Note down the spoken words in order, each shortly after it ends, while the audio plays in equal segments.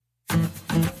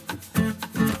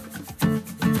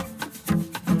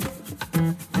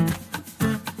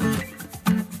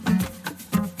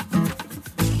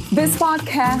This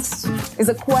podcast is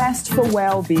a quest for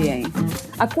well-being,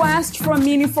 a quest for a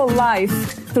meaningful life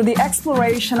through the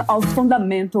exploration of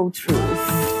fundamental truth.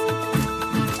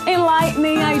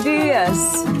 Enlightening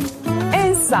ideas,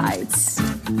 insights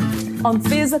on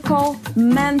physical,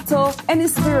 mental, and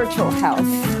spiritual health.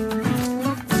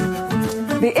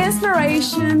 The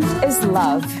inspiration is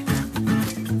love.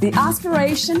 The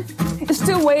aspiration is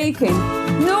to awaken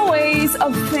new ways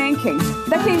of thinking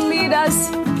that can lead us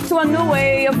to a new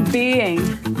way of being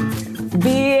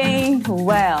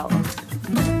well.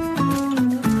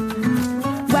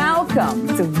 Welcome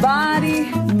to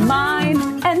Body,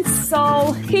 Mind, and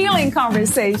Soul Healing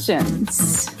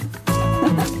Conversations.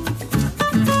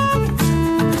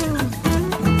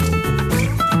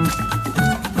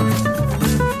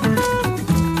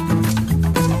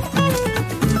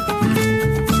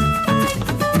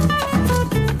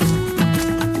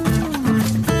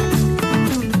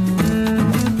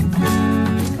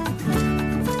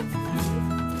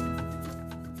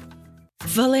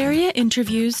 Valeria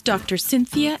interviews Dr.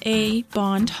 Cynthia A.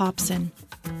 Bond Hobson.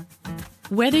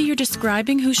 Whether you're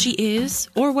describing who she is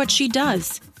or what she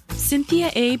does, Cynthia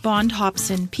A. Bond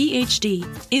Hobson, Ph.D.,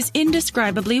 is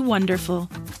indescribably wonderful.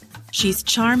 She's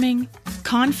charming,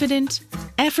 confident,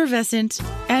 effervescent,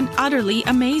 and utterly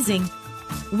amazing.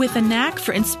 With a knack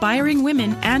for inspiring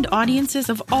women and audiences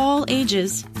of all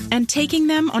ages and taking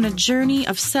them on a journey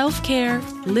of self-care,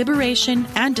 liberation,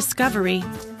 and discovery,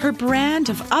 her brand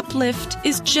of uplift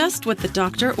is just what the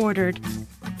doctor ordered.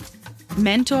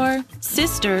 Mentor,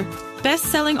 sister,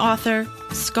 best-selling author,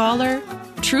 scholar,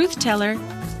 truth-teller,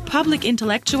 public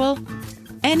intellectual,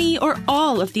 any or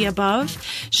all of the above,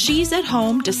 she's at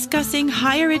home discussing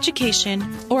higher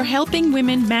education or helping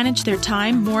women manage their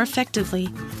time more effectively.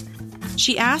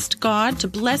 She asked God to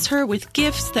bless her with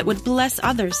gifts that would bless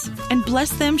others, and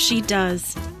bless them she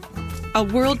does. A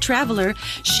world traveler,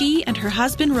 she and her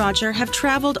husband Roger have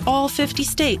traveled all 50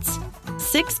 states,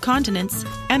 6 continents,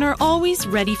 and are always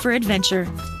ready for adventure.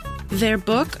 Their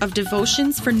book of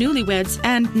devotions for newlyweds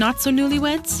and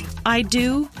not-so-newlyweds, I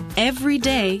Do, Every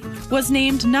Day, was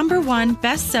named #1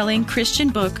 best-selling Christian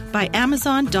book by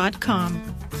Amazon.com.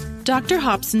 Dr.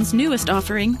 Hobson's newest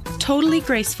offering, Totally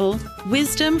Graceful,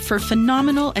 Wisdom for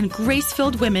Phenomenal and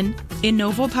Grace-Filled Women,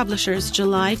 Innovo Publishers,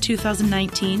 July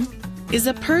 2019, is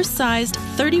a purse-sized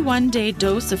 31-day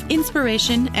dose of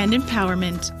inspiration and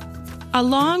empowerment.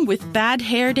 Along with bad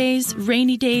hair days,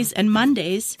 rainy days, and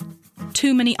Mondays,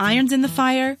 too many irons in the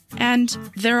fire, and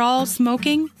they're all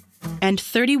smoking, and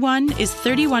 31 is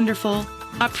 30 Wonderful,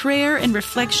 a prayer and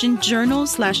reflection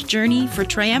journal/journey for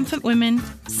triumphant women,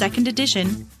 2nd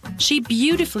edition, she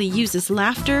beautifully uses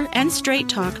laughter and straight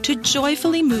talk to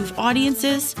joyfully move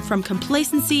audiences from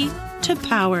complacency to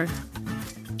power.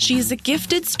 She is a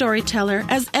gifted storyteller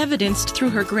as evidenced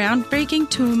through her groundbreaking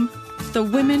tome, The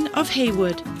Women of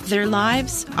Haywood, Their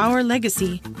Lives, Our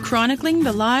Legacy. Chronicling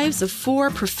the lives of 4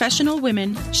 professional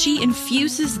women, she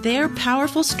infuses their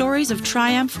powerful stories of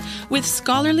triumph with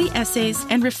scholarly essays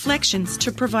and reflections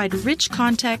to provide rich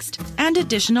context and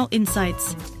additional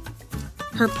insights.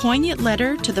 Her poignant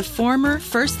letter to the former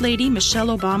First Lady Michelle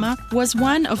Obama was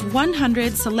one of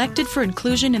 100 selected for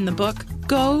inclusion in the book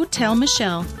Go Tell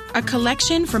Michelle, a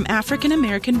collection from African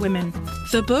American women.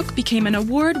 The book became an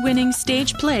award-winning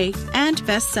stage play and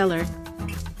bestseller.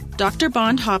 Dr.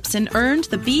 Bond Hobson earned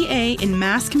the BA in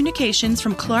Mass Communications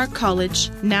from Clark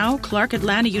College, now Clark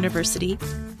Atlanta University,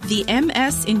 the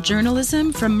MS in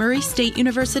Journalism from Murray State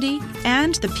University,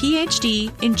 and the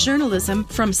PhD in Journalism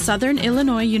from Southern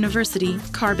Illinois University,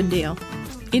 Carbondale.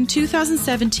 In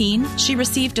 2017, she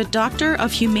received a Doctor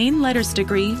of Humane Letters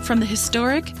degree from the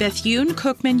historic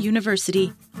Bethune-Cookman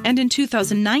University, and in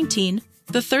 2019,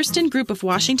 the Thurston Group of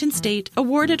Washington State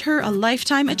awarded her a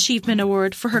Lifetime Achievement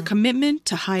Award for her commitment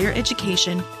to higher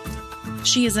education.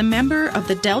 She is a member of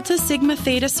the Delta Sigma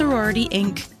Theta Sorority,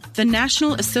 Inc., the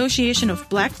National Association of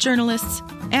Black Journalists,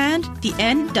 and the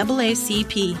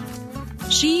NAACP.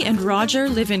 She and Roger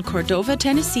live in Cordova,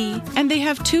 Tennessee, and they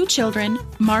have 2 children,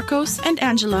 Marcos and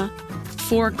Angela,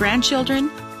 4 grandchildren,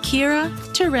 Kira,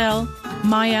 Terrell,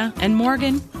 Maya, and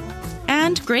Morgan,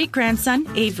 and great-grandson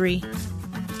Avery.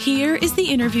 Here is the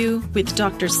interview with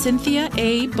Dr. Cynthia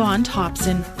A. Bond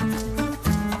Hobson.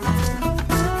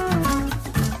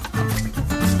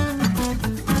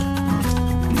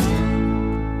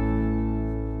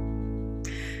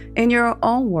 In your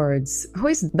own words, who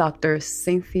is Dr.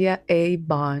 Cynthia A.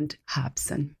 Bond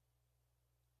Hobson?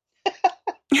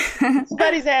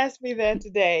 Somebody's asked me that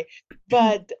today,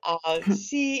 but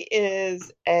she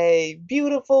is a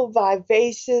beautiful,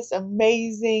 vivacious,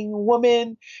 amazing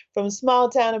woman from small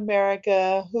town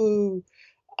America who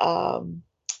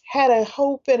had a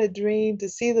hope and a dream to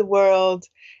see the world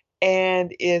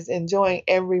and is enjoying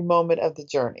every moment of the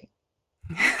journey.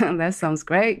 That sounds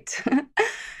great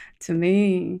to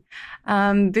me.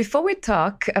 Before we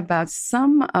talk about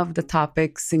some of the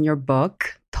topics in your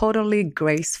book, Totally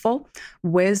Graceful,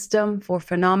 Wisdom for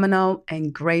Phenomenal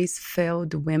and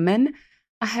Grace-Filled Women,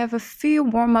 I have a few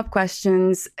warm-up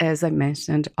questions, as I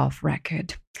mentioned off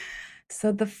record.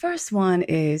 So the first one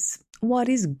is, what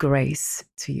is grace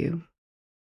to you?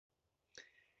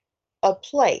 A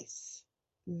place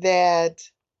that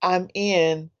I'm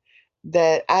in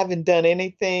that I haven't done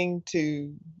anything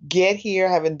to get here,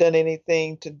 haven't done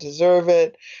anything to deserve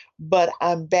it, but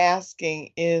I'm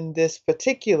basking in this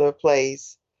particular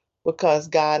place because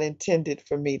God intended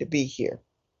for me to be here.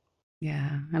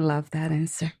 Yeah, I love that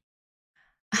answer.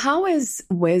 How is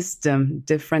wisdom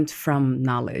different from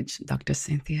knowledge, Dr.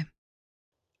 Cynthia?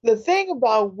 The thing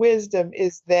about wisdom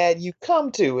is that you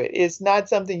come to it. It's not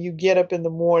something you get up in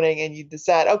the morning and you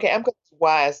decide, okay, I'm going to be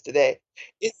wise today.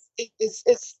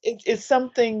 It's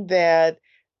something that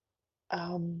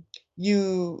um,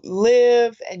 you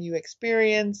live and you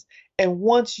experience, and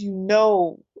once you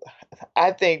know,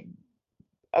 I think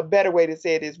a better way to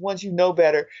say it is once you know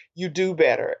better, you do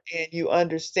better, and you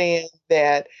understand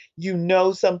that you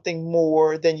know something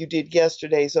more than you did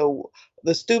yesterday. So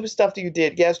the stupid stuff that you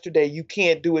did yesterday, you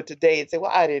can't do it today and say,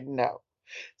 "Well, I didn't know."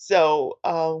 So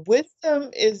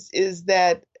wisdom is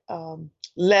that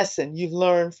lesson you've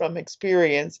learned from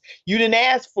experience. You didn't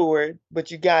ask for it,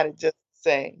 but you got it just the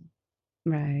same.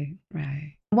 Right,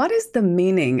 right. What is the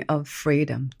meaning of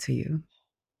freedom to you?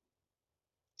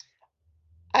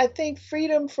 I think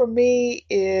freedom for me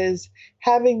is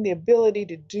having the ability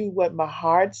to do what my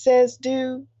heart says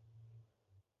do.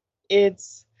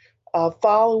 It's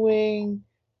following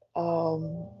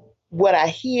um, what I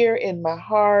hear in my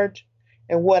heart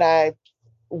and what I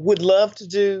would love to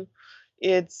do.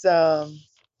 It's um,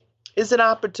 it's an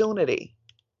opportunity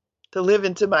to live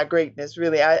into my greatness,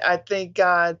 really. I think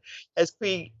God has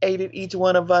created each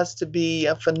one of us to be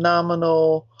a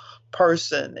phenomenal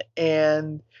person.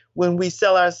 And when we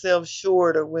sell ourselves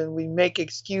short or when we make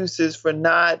excuses for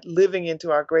not living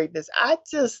into our greatness, I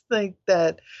just think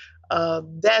that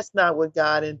that's not what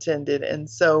God intended. And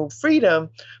so,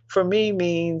 freedom for me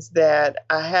means that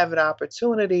I have an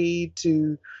opportunity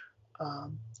to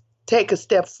um, take a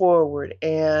step forward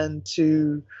and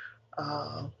to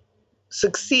uh,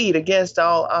 succeed against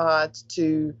all odds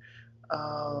to,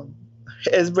 um,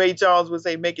 as Ray Charles would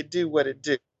say, make it do what it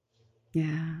do.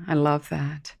 Yeah, I love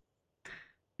that.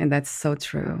 And that's so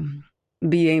true.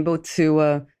 Being able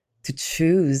to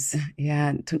choose,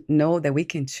 yeah, to know that we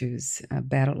can choose a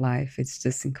better life. It's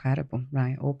just incredible,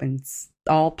 right? Opens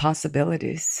all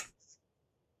possibilities.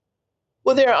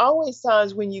 Well, there are always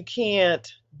times when you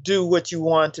can't do what you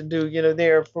want to do. You know,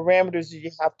 there are parameters that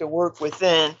you have to work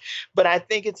within, but I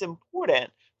think it's important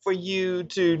for you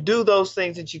to do those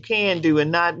things that you can do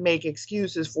and not make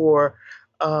excuses for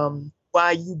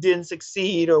why you didn't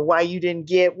succeed or why you didn't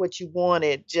get what you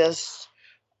wanted. Just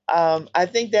I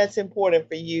think that's important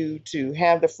for you to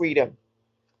have the freedom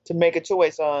to make a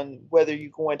choice on whether you're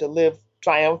going to live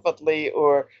triumphantly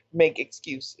or make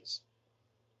excuses.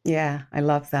 Yeah, I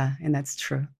love that. And that's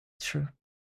true. True.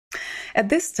 At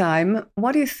this time,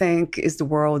 what do you think is the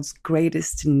world's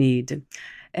greatest need?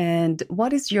 And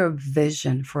what is your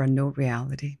vision for a new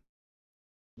reality?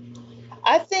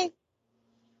 I think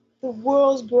the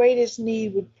world's greatest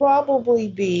need would probably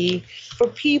be for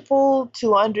people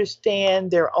to understand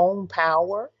their own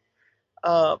power.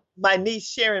 My niece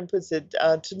Sharon puts it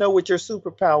to know what your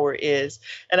superpower is.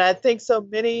 And I think so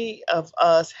many of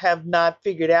us have not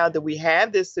figured out that we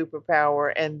have this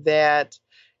superpower and that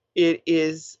it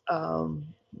is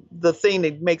the thing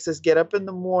that makes us get up in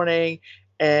the morning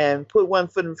and put one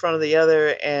foot in front of the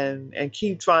other and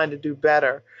keep trying to do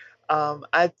better.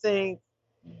 I think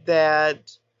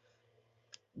that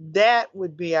that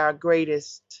would be our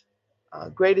greatest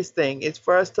thing is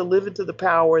for us to live into the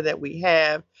power that we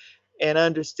have and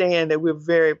understand that we're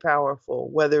very powerful,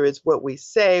 whether it's what we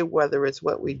say, whether it's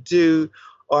what we do,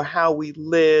 or how we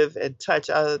live and touch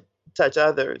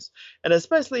others. And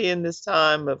especially in this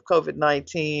time of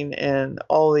COVID-19 and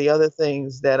all the other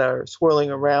things that are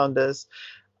swirling around us,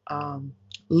 um,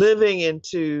 living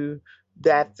into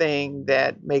that thing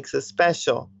that makes us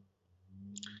special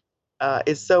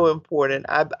is so important.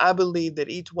 I believe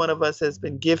that each one of us has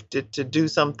been gifted to do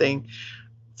something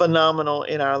phenomenal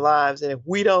in our lives. And if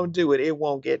we don't do it, it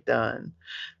won't get done.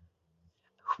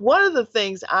 One of the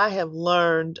things I have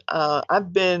learned,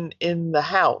 I've been in the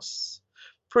house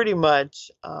pretty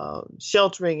much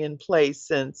sheltering in place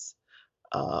since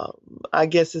I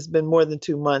guess it's been more than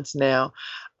 2 months now.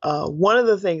 one of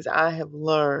the things I have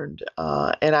learned,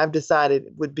 and I've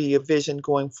decided would be a vision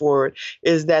going forward,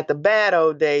 is that the bad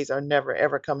old days are never,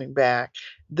 ever coming back.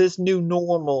 This new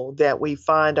normal that we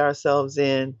find ourselves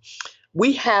in,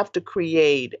 we have to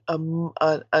create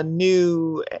a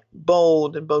new,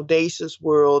 bold, and bodacious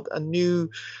world, a new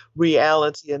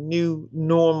reality, a new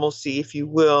normalcy, if you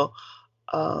will.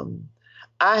 Um,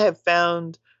 I have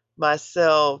found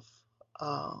myself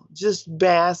just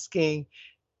basking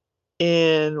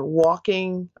in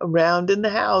walking around in the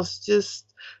house,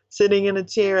 just sitting in a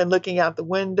chair and looking out the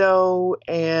window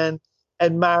and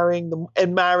admiring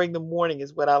the morning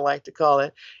is what I like to call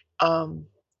it. Um,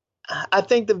 I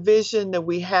think the vision that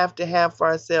we have to have for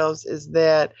ourselves is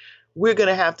that we're going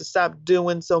to have to stop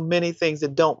doing so many things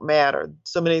that don't matter,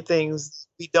 so many things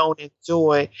we don't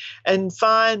enjoy, and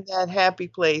find that happy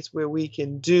place where we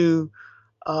can do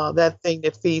that thing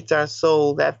that feeds our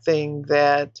soul, that thing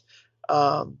that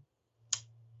um,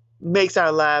 makes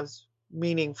our lives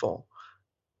meaningful.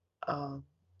 Um,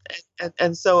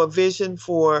 and so a vision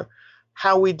for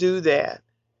how we do that.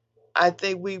 I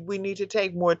think we need to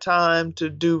take more time to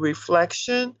do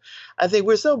reflection. I think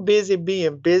we're so busy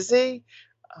being busy.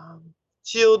 Um,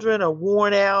 Children are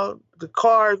worn out. The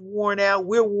car is worn out.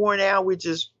 We're worn out. We're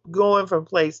just going from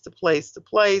place to place to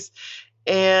place.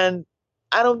 And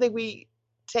I don't think we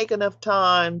take enough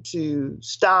time to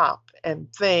stop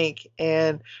and think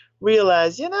and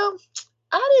realize,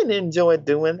 I didn't enjoy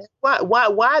doing it.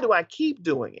 Why do I keep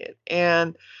doing it?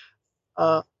 And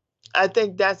uh, I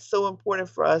think that's so important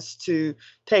for us to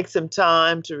take some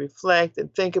time to reflect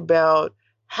and think about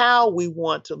how we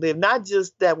want to live. Not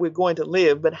just that we're going to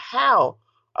live, but how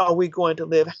are we going to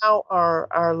live? How are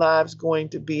our lives going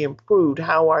to be improved?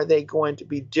 How are they going to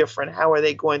be different? How are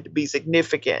they going to be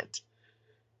significant?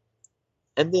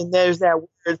 And then there's that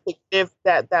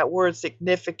word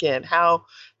significant.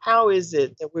 How is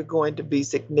it that we're going to be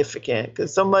significant?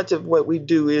 Because so much of what we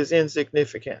do is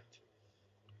insignificant.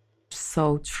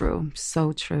 So true,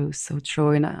 so true, so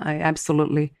true. And I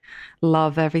absolutely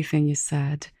love everything you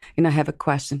said. And I have a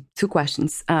question, two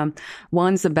questions.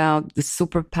 One's about the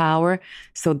superpower.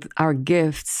 So our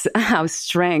gifts, our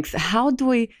strengths. How do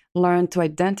we learn to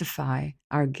identify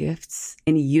our gifts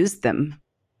and use them?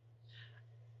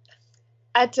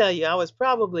 I tell you, I was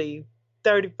probably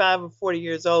 35 or 40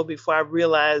 years old before I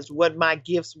realized what my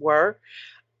gifts were.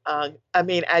 I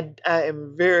mean, I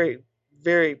am very,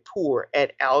 very poor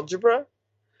at algebra.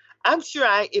 I'm sure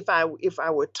if I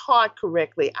were taught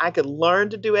correctly, I could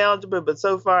learn to do algebra, but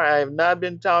so far I have not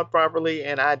been taught properly,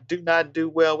 and I do not do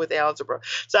well with algebra.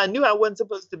 So I knew I wasn't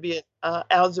supposed to be an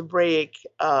algebraic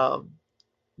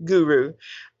guru,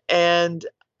 and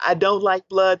I don't like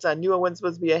blood, so I knew I wasn't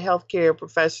supposed to be a healthcare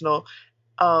professional.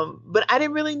 But I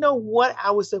didn't really know what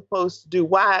I was supposed to do,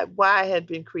 why I had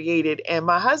been created. And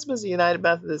my husband's a United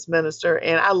Methodist minister,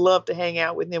 and I love to hang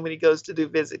out with him when he goes to do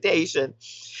visitation.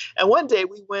 And one day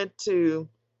we went to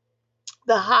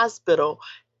the hospital,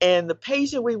 and the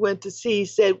patient we went to see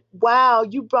said, "Wow,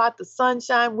 you brought the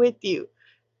sunshine with you."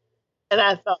 And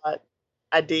I thought,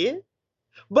 I did?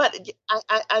 But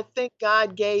I think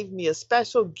God gave me a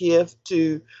special gift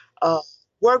to uh,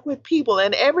 work with people,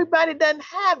 and everybody doesn't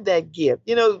have that gift.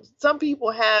 Some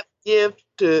people have gift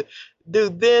to do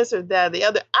this or that or the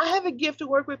other. I have a gift to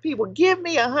work with people. Give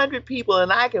me 100 people,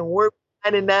 and I can work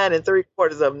 99 and three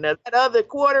quarters of them. Now, that other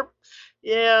quarter,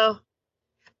 yeah,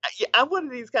 I'm one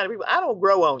of these kind of people. I don't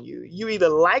grow on you. You either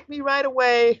like me right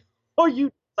away or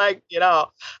you don't like me at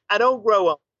all. I don't grow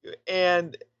on you.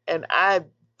 And I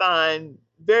find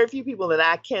very few people that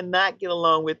I cannot get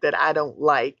along with that I don't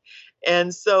like.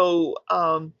 And so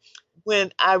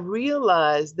when I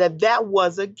realized that that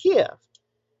was a gift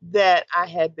that I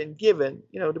had been given,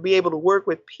 to be able to work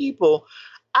with people,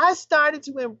 I started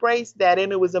to embrace that.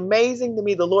 And it was amazing to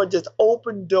me. The Lord just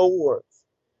opened doors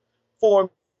for me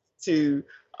to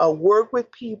work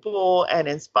with people and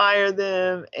inspire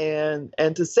them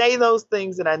and to say those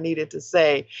things that I needed to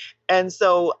say. And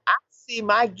so I see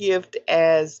my gift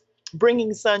as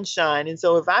bringing sunshine. And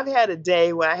so if I've had a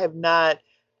day where I have not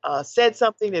said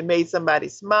something that made somebody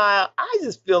smile, I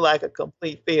just feel like a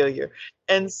complete failure.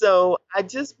 And so I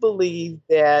just believe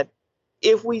that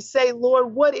if we say,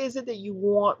 Lord, what is it that you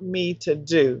want me to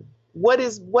do? What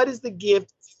is the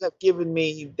gift you have given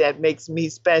me that makes me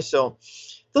special?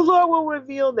 The Lord will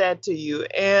reveal that to you.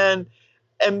 And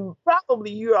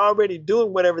probably you're already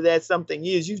doing whatever that something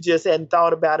is. You just hadn't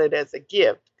thought about it as a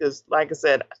gift. Because like I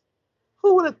said,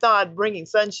 who would have thought bringing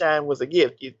sunshine was a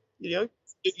gift? You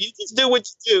just do what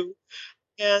you do.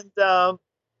 And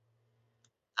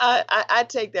I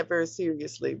take that very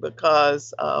seriously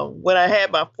because when I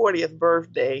had my 40th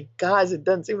birthday, guys, it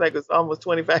doesn't seem like it was almost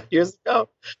 25 years ago.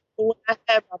 But when I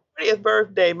had my 40th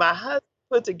birthday, my husband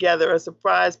put together a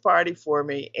surprise party for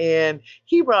me, and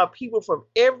he brought people from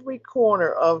every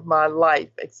corner of my life,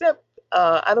 except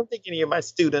I don't think any of my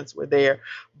students were there,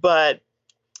 but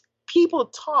people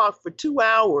talked for 2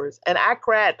 hours, and I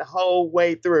cried the whole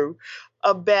way through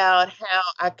about how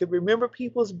I could remember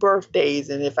people's birthdays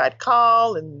and if I'd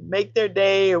call and make their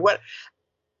day or what,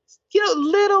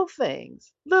 little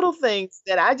things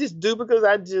that I just do because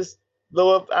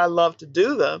I love to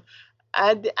do them.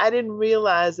 I didn't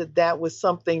realize that that was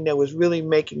something that was really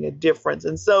making a difference.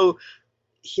 And so,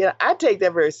 yeah, I take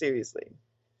that very seriously.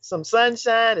 Some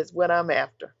sunshine is what I'm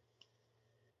after.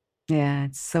 Yeah,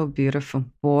 it's so beautiful.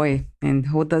 Boy, and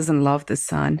who doesn't love the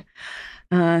sun?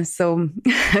 So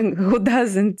who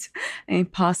doesn't?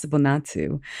 Impossible not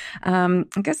to. I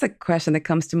guess a question that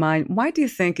comes to mind, why do you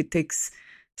think it takes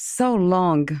so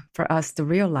long for us to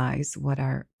realize what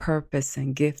our purpose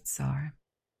and gifts are?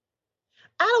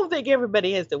 I don't think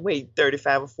everybody has to wait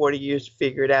 35 or 40 years to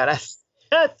figure it out.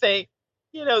 I think,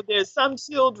 there's some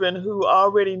children who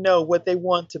already know what they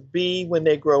want to be when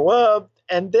they grow up,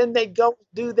 and then they go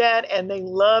do that and they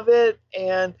love it.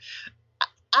 And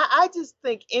I just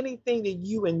think anything that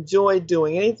you enjoy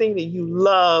doing, anything that you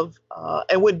love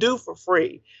and would do for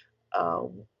free.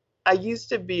 Um, I used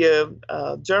to be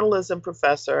a journalism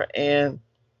professor, and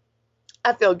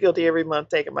I felt guilty every month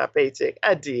taking my paycheck.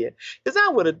 I did because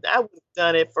I would have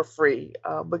done it for free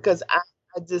because I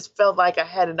just felt like I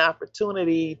had an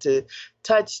opportunity to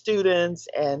touch students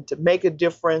and to make a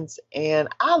difference, and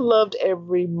I loved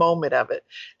every moment of it.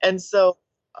 And so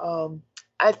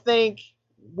I think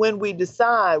when we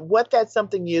decide what that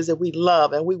something is that we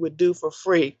love and we would do for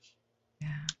free, Yeah.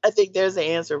 I think there's the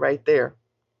answer right there.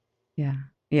 Yeah.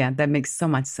 Yeah, that makes so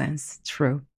much sense.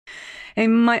 True.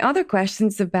 And my other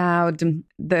question's about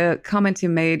the comment you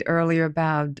made earlier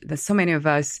about that so many of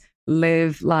us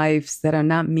live lives that are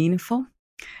not meaningful.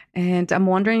 And I'm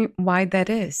wondering why that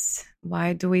is.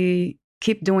 Why do we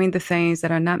keep doing the things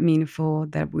that are not meaningful,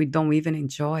 that we don't even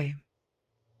enjoy?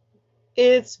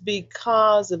 It's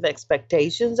because of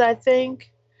expectations, I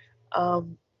think.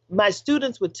 Um, my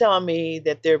students would tell me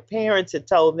that their parents had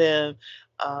told them,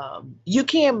 you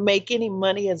can't make any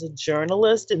money as a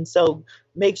journalist, and so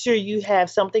make sure you have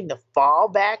something to fall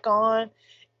back on.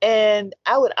 And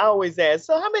I would always ask,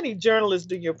 so how many journalists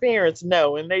do your parents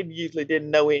know? And they usually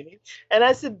didn't know any. And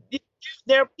I said,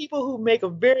 there are people who make a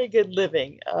very good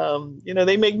living.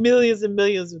 They make millions and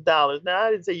millions of dollars. Now, I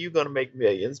didn't say you're going to make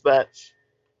millions, but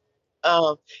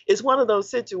um, it's one of those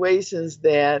situations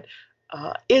that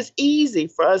it's easy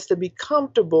for us to be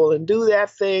comfortable and do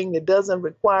that thing that doesn't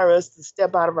require us to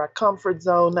step out of our comfort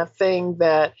zone, that thing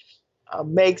that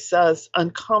makes us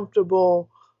uncomfortable,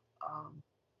 um,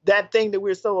 that thing that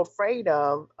we're so afraid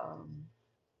of.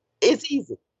 It's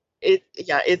easy.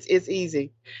 It's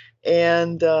easy,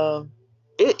 and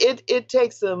it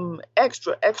takes some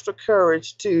extra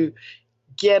courage to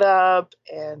get up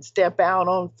and step out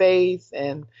on faith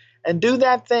and do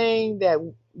that thing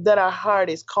that our heart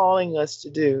is calling us to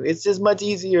do. It's just much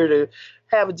easier to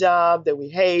have a job that we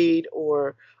hate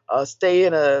or stay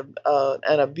in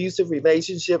an abusive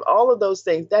relationship. All of those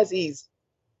things, that's easy.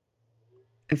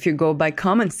 If you go by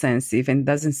common sense, even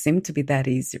doesn't seem to be that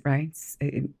easy, right?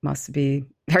 It must be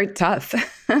very tough.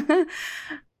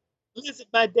 Listen,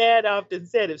 my dad often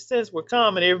said if sense were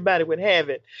common, everybody would have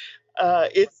it.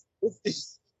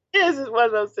 This is one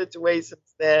of those situations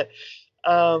that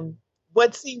um,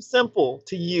 what seems simple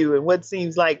to you and what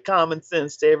seems like common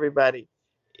sense to everybody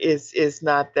is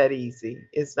not that easy.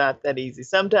 It's not that easy.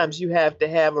 Sometimes you have to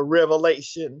have a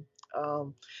revelation,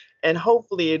 um, and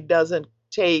hopefully it doesn't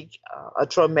take a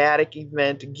traumatic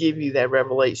event to give you that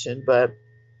revelation. But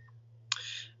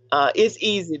it's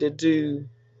easy to do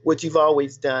what you've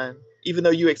always done, even though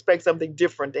you expect something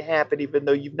different to happen, even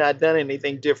though you've not done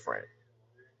anything different.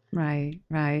 Right,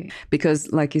 right.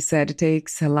 Because, like you said, it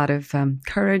takes a lot of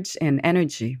courage and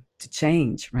energy to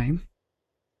change, right?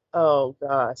 Oh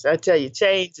gosh, I tell you,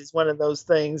 change is one of those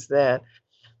things that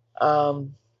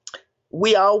um,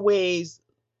 we always,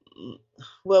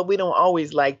 well, we don't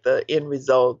always like the end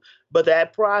result, but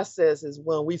that process is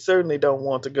one we certainly don't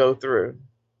want to go through.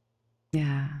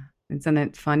 Yeah. Isn't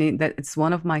it funny that it's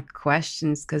one of my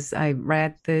questions? Because I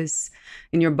read this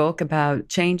in your book about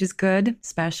change is good,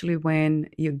 especially when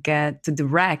you get to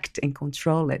direct and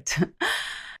control it.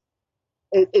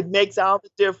 It makes all the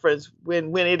difference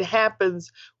when it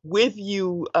happens with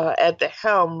you at the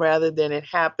helm rather than it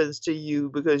happens to you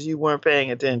because you weren't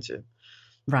paying attention.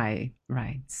 Right,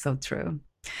 right. So true.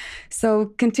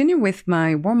 So, continue with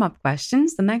my warm up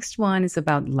questions. The next one is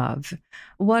about love.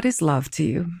 What is love to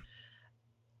you?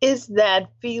 It's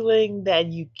that feeling that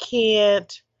you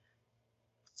can't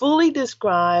fully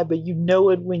describe, but you know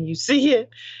it when you see it.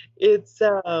 It's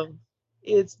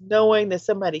it's knowing that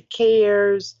somebody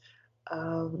cares,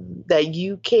 that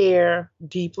you care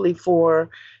deeply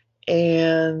for,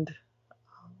 and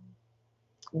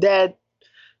that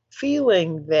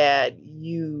feeling that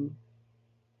you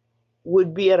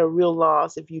would be at a real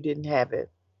loss if you didn't have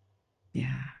it.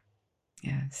 Yeah,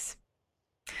 yes.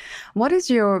 What is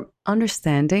your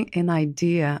understanding and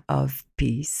idea of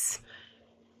peace?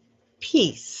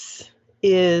 Peace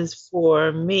is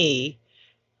for me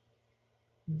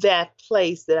that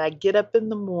place that I get up in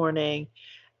the morning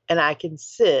and I can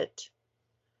sit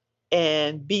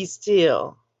and be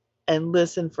still and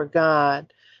listen for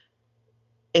God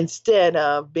instead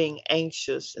of being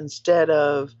anxious, instead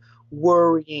of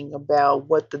worrying about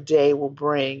what the day will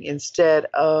bring, instead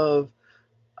of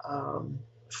um,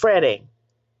 fretting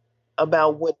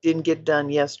about what didn't get done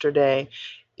yesterday.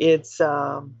 It's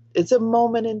a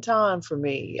moment in time for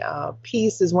me.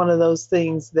 Peace is one of those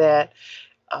things that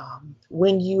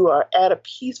when you are at a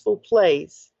peaceful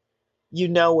place, you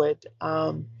know it.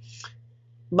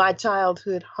 My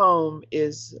childhood home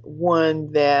is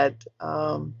one that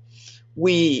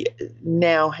we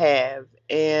now have.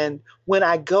 And when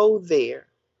I go there,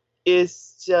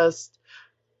 it's just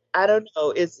I don't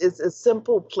know. It's a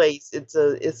simple place. It's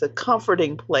a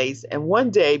comforting place. And one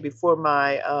day before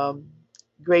my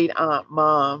great aunt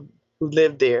mom who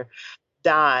lived there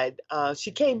died,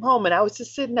 she came home and I was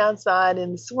just sitting outside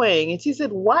in the swing, and she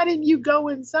said, "Why didn't you go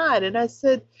inside?" And I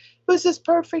said, "It was just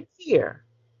perfect here.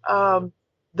 Um,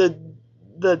 the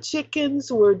the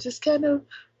chickens were just kind of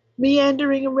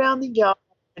meandering around the yard,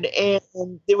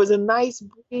 and there was a nice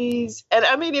breeze, and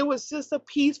I mean it was just a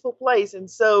peaceful place." And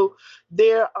so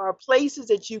there are places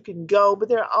that you can go, but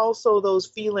there are also those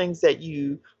feelings that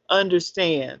you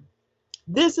understand.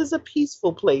 This is a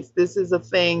peaceful place. This is a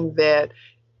thing that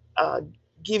uh,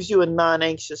 gives you a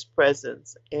non-anxious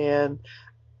presence. And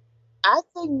I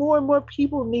think more and more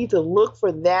people need to look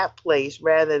for that place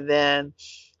rather than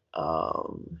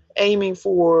aiming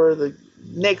for the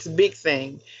next big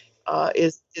thing.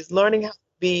 Is learning how to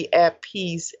be at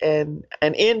peace and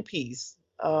in peace.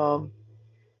 One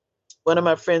of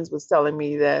my friends was telling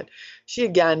me that she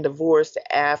had gotten divorced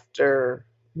after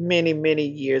many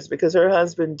years because her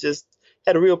husband just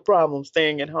had a real problem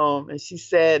staying at home, and she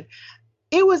said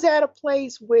it was at a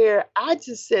place where I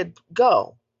just said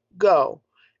go, go,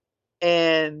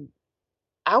 and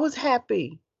I was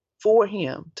happy for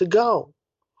him to go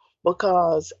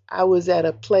because I was at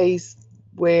a place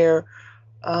where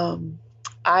um,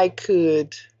 I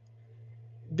could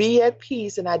be at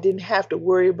peace and I didn't have to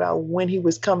worry about when he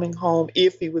was coming home,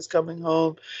 if he was coming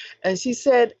home. And she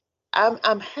said,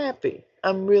 I'm happy.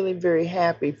 I'm really very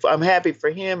happy. I'm happy for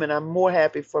him and I'm more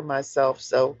happy for myself.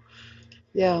 So,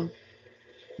 yeah.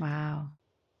 Wow.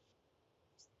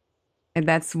 And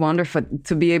that's wonderful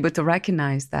to be able to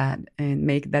recognize that and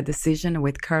make that decision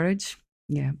with courage.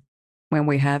 Yeah, when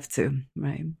we have to,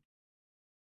 right?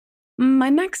 My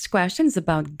next question is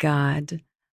about God.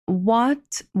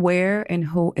 What, where, and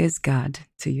who is God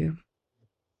to you?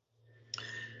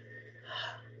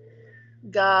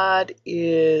 God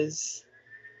is,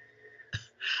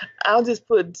 I'll just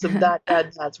put some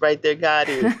dots right there. God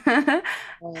is.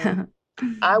 Um,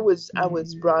 I was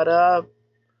brought up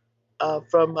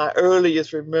from my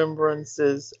earliest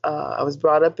remembrances. I was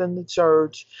brought up in the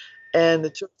church, and the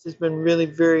church has been really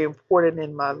very important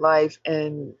in my life.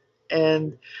 And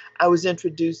I was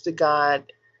introduced to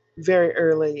God very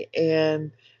early,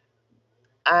 and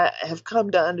I have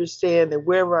come to understand that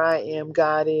wherever I am,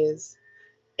 God is.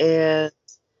 And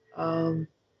um,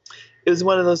 it was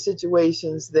one of those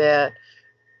situations that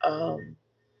um,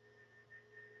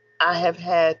 I have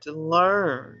had to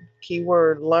learn,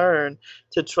 keyword learn,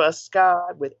 to trust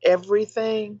God with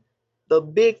everything, the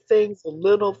big things, the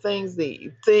little things, the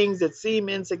things that seem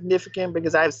insignificant,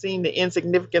 because I've seen the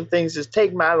insignificant things just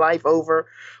take my life over.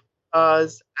 I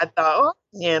thought, oh, I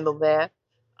can handle that.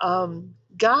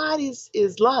 God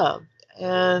is love,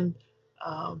 and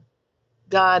um,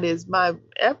 God is my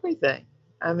everything.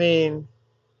 I mean,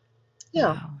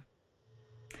 yeah. Wow.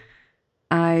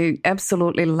 I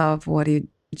absolutely love what you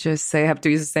just say. I have to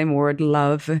use the same word,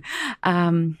 love.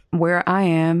 Where I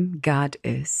am, God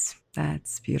is.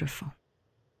 That's beautiful.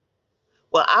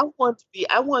 Well, I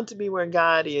want to be where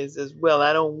God is as well.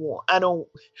 I don't,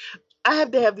 I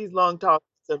have to have these long talks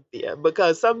Cynthia,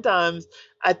 because sometimes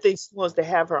I think she wants to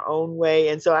have her own way.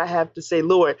 And so I have to say,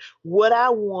 Lord, what I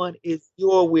want is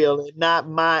your will and not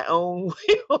my own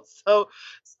will. So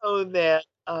that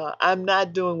I'm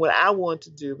not doing what I want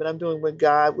to do, but I'm doing what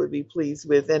God would be pleased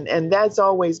with. And that's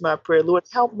always my prayer. Lord,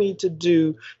 help me to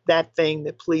do that thing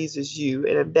that pleases you.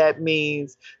 And if that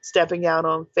means stepping out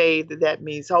on faith, if that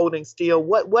means holding still,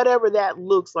 whatever that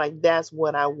looks like, that's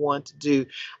what I want to do.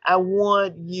 I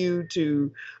want you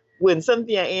to, when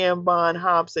Cynthia Ann Bond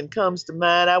Hobson comes to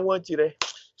mind, I want you to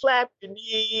clap your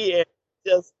knee and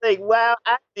just think, wow,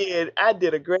 I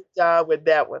did a great job with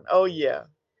that one. Oh yeah.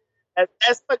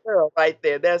 That's my girl right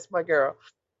there. That's my girl.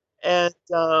 And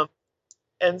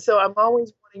and so I'm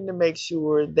always wanting to make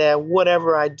sure that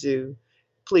whatever I do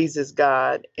pleases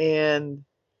God. And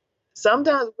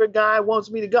sometimes where God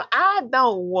wants me to go, I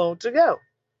don't want to go.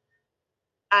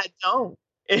 I don't.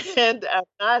 And I'm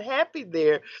not happy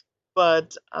there.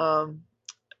 But I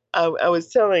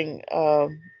was telling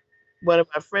one of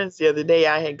my friends the other day,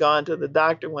 I had gone to the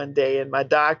doctor one day, and my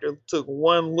doctor took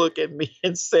one look at me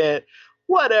and said,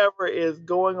 "Whatever is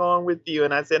going on with you?"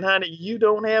 And I said, "Honey, you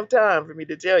don't have time for me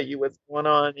to tell you what's going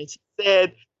on." And she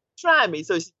said, "Try me."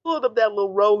 So she pulled up that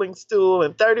little rolling stool,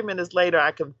 and 30 minutes later,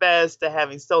 I confessed to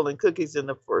having stolen cookies in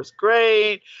the first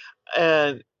grade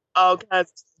and all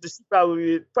kinds of stuff that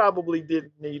she probably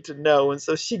didn't need to know. And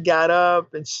so she got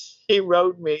up and she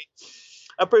wrote me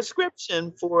a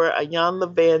prescription for a Jan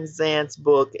Van Zant's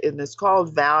book, and it's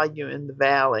called Value in the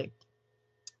Valley.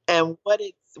 And what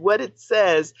it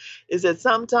says is that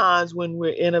sometimes when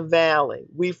we're in a valley,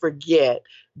 we forget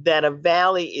that a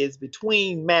valley is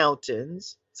between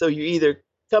mountains. So you're either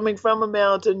coming from a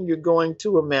mountain, you're going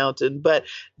to a mountain, but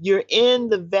you're in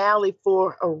the valley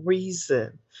for a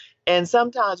reason. And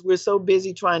sometimes we're so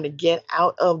busy trying to get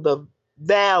out of the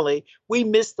valley, we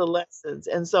miss the lessons.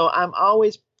 And so I'm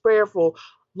always prayerful,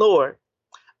 Lord,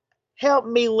 help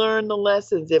me learn the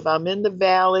lessons if I'm in the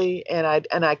valley and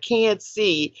I can't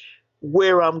see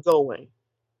where I'm going.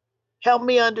 Help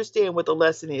me understand what the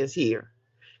lesson is here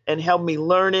and help me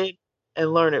learn it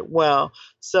and learn it well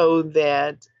so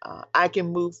that I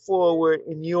can move forward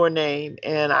in your name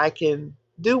and I can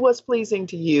do what's pleasing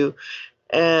to you.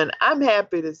 And I'm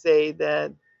happy to say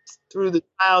that through the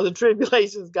trials and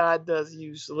tribulations, God does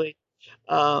usually.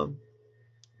 Um,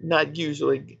 Not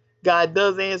usually. God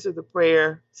does answer the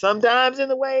prayer, sometimes in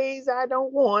the ways I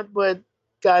don't want, but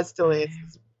God still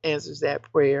answers that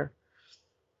prayer.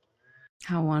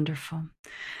 How wonderful.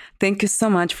 Thank you so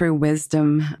much for your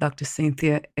wisdom, Dr.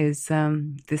 Cynthia.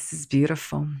 This is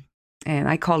beautiful. And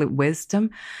I call it wisdom,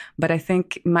 but I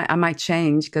think I might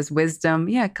change because wisdom,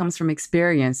 yeah, it comes from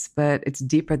experience, but it's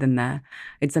deeper than that.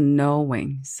 It's a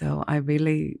knowing. So I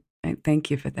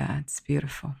thank you for that. It's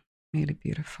beautiful, really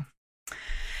beautiful.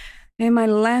 And my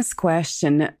last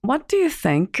question, what do you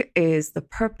think is the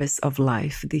purpose of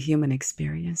life, the human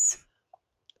experience?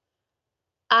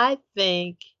 I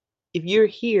think if you're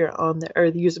here on the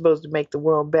earth, you're supposed to make the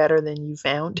world better than you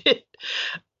found it.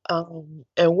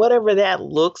 And whatever that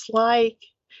looks like,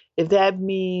 if that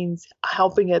means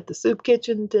helping at the soup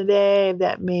kitchen today, if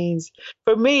that means,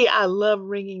 for me, I love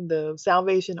ringing the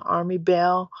Salvation Army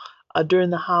bell during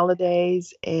the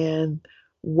holidays and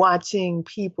watching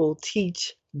people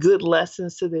teach good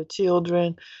lessons to their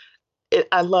children.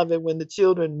 I love it when the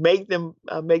children make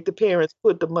the parents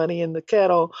put the money in the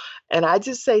kettle, and I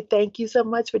just say thank you so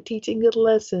much for teaching good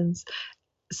lessons.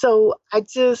 So I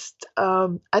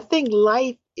think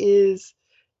life is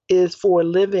for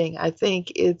living. I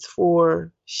think it's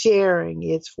for sharing.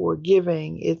 It's for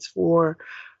giving. It's for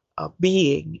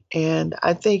being. And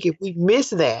I think if we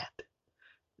miss that,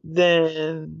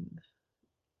 then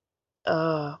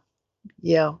uh,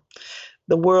 yeah,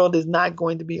 the world is not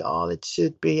going to be all it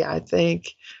should be. I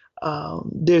think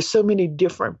there's so many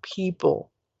different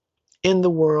people in the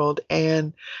world.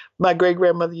 And my great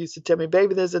grandmother used to tell me,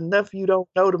 baby, there's enough you don't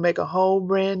know to make a whole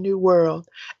brand new world.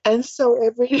 And so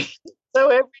every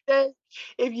day,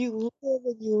 if you live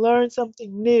and you learn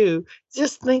something new,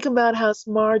 just think about how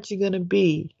smart you're going to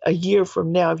be a year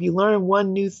from now. If you learn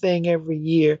one new thing every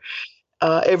year,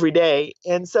 every day.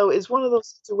 And so it's one of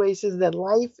those situations that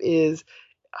life is,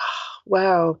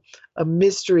 wow, a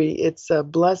mystery. It's a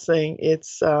blessing.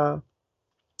 It's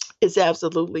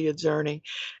absolutely a journey.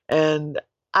 And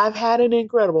I've had an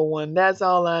incredible one. That's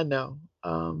all I know.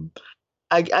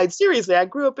 I seriously, I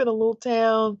grew up in a little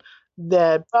town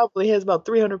that probably has about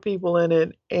 300 people in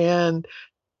it. And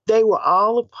they were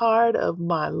all a part of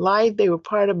my life. They were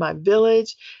part of my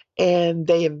village. And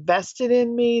they invested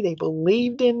in me. They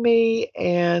believed in me.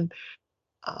 And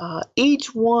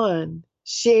each one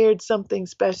shared something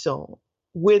special.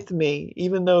 with me,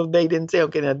 even though they didn't say,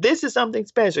 okay, now this is something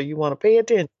special. You want to pay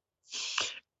attention.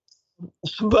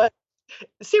 But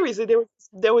seriously,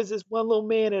 there was this one little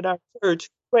man at our church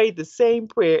who prayed the same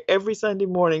prayer every Sunday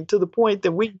morning to the point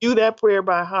that we knew that prayer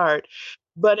by heart.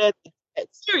 But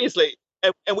seriously,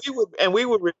 and we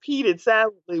would repeat it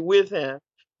silently with him.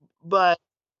 But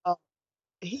uh,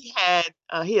 he had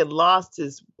lost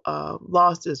his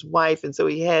wife, and so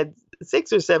he had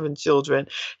 6 or 7 children,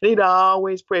 and he'd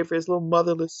always pray for his little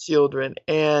motherless children.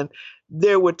 And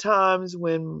there were times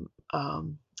when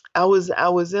I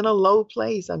was in a low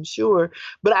place, I'm sure,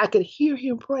 but I could hear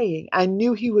him praying. I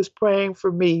knew he was praying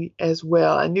for me as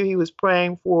well. I knew he was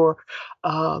praying for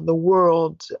the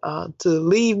world to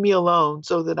leave me alone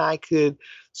so that I could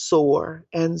soar.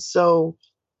 And so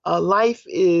life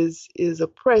is a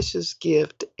precious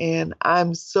gift, and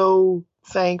I'm so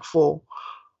thankful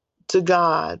to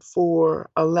God for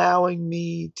allowing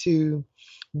me to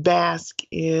bask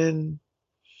in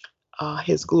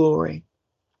His glory.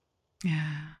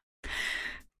 Yeah.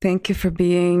 Thank you for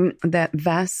being that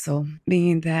vessel,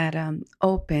 being that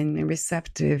open and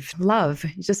receptive love,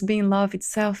 just being love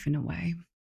itself in a way.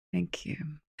 Thank you.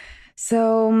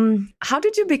 So, how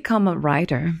did you become a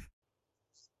writer?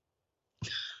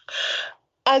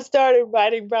 I started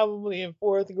writing probably in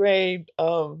 4th grade.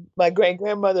 My great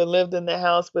grandmother lived in the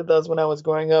house with us when I was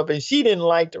growing up, and she didn't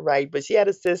like to write, but she had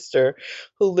a sister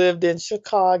who lived in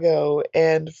Chicago,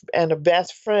 and a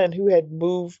best friend who had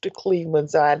moved to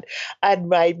Cleveland. So I'd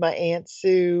write my Aunt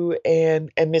Sue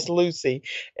and Miss Lucy,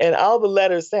 and all the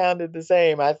letters sounded the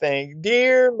same. I think,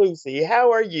 dear Lucy,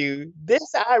 how are you?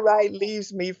 This I write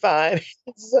leaves me fine.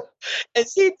 So, and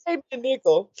she gave me a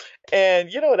nickel.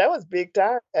 And that was big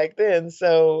time back then.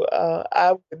 So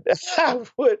I would I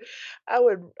would I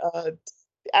would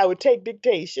I would take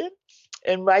dictation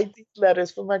and write these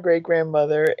letters for my great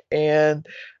grandmother. And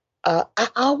I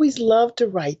always loved to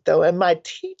write, though, and my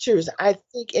teachers, I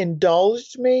think,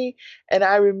 indulged me. And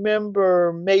I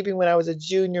remember maybe when I was a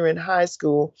junior in high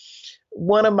school,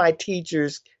 one of my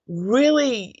teachers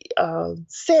really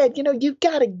said, you've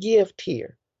got a gift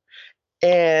here.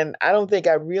 And I don't think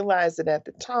I realized it at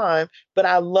the time, but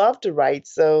I love to write.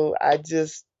 So I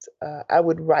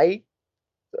would write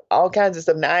all kinds of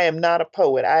stuff. Now, I am not a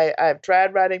poet. I've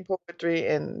tried writing poetry,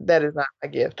 and that is not my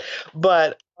gift.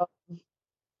 But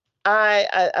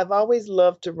I've always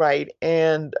loved to write.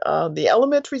 And the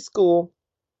elementary school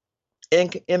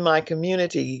in my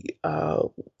community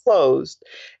closed.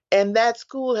 And that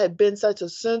school had been such a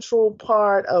central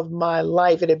part of my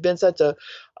life. It had been such an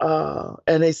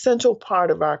essential part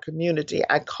of our community.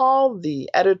 I called the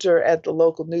editor at the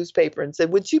local newspaper and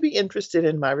said, "Would you be interested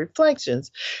in my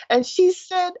reflections?" And she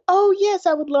said, "Oh, yes,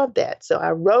 I would love that." So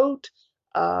I wrote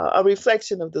a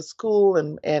reflection of the school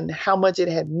and how much it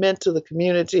had meant to the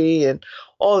community and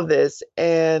all of this.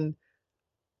 And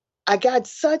I got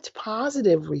such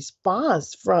positive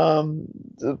response from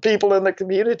the people in the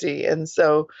community. And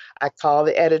so I called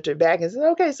the editor back and said,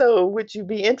 "Okay, so would you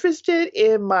be interested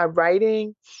in my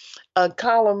writing a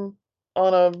column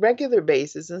on a regular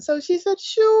basis?" And so she said,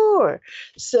 "Sure."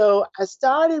 So I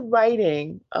started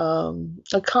writing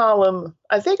a column.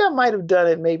 I think I might have done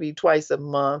it maybe twice a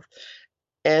month.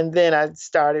 And then I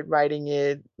started writing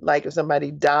it like if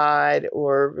somebody died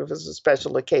or if it was a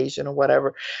special occasion or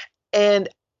whatever. And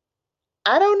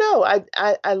I don't know.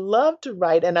 I love to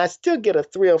write, and I still get a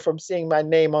thrill from seeing my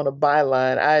name on a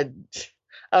byline.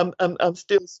 I'm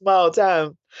still small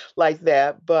time like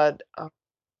that, but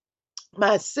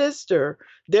my sister,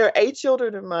 there are 8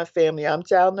 children in my family. I'm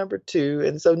child number 2,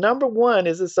 and so number 1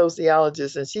 is a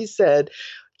sociologist, and she said,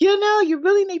 you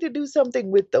really need to do something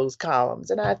with those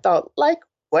columns. And I thought, like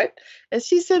what? And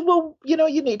she said, well, you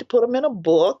need to put them in a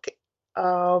book.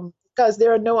 Because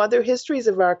there are no other histories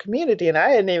of our community. And I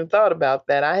hadn't even thought about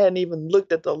that. I hadn't even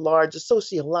looked at the larger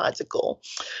sociological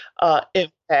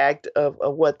impact of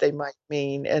what they might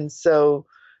mean. And so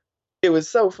it was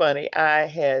so funny. I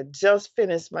had just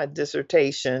finished my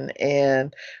dissertation,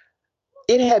 and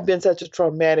it had been such a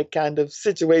traumatic kind of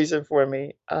situation for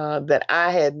me that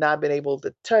I had not been able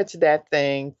to touch that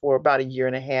thing for about a year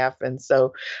and a half. And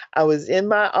so I was in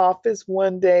my office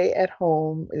one day at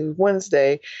home. It was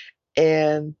Wednesday,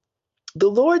 and the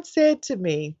Lord said to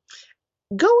me,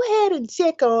 "Go ahead and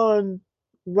check on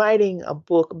writing a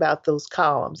book about those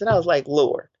columns." And I was like,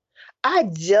 "Lord, I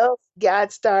just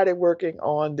got started working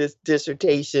on this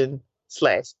dissertation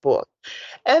slash book."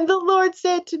 And the Lord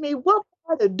said to me, "What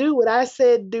part to do what I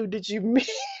said do did you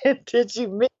miss? Did you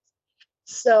miss?"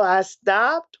 So I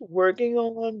stopped working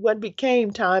on what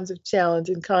became Times of Challenge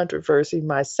and Controversy,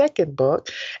 my second book,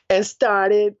 and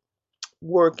started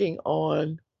working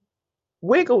on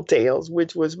Wiggle Tales,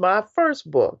 which was my first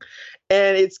book.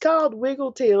 And it's called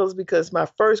Wiggle Tales because my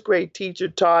first grade teacher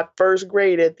taught first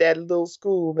grade at that little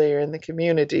school there in the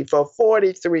community for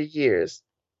 43 years.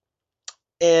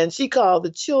 And she called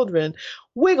the children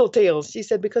Wiggle Tails. She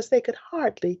said, because they could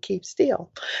hardly keep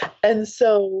still. And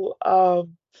so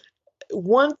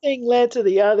one thing led to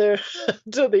the other,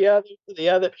 to the other, to the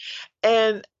other.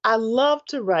 And I love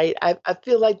to write. I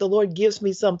feel like the Lord gives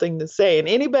me something to say. And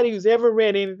anybody who's ever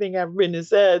read anything I've written and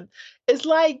said, it's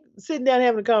like sitting down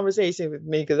having a conversation with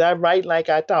me because I write like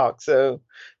I talk. So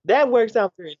that works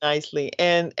out very nicely.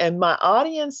 And my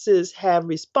audiences have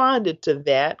responded to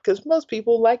that because most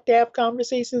people like to have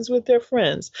conversations with their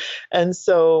friends. And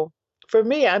so for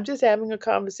me, I'm just having a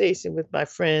conversation with my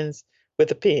friends with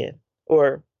a pen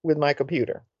or with my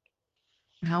computer.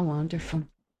 How wonderful.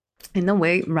 In a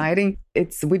way, writing,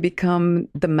 it's we become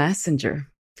the messenger.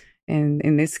 And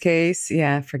in this case,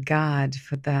 yeah, for God,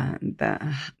 for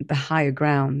the higher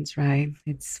grounds, right?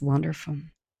 It's wonderful.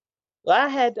 Well, I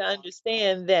had to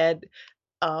understand that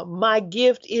my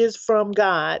gift is from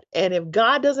God. And if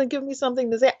God doesn't give me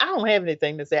something to say, I don't have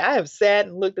anything to say. I have sat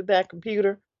and looked at that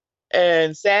computer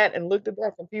and sat and looked at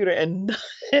that computer and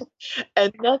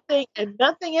and nothing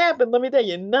happened. Let me tell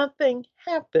you, nothing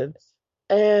happened.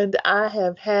 And I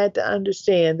have had to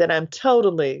understand that I'm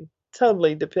totally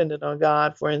dependent on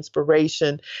God for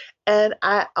inspiration. And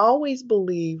I always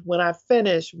believe when I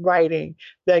finish writing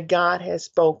that God has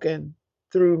spoken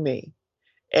through me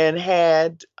and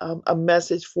had a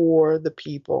message for the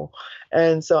people.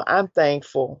 And so I'm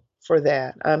thankful for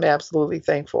that. I'm absolutely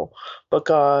thankful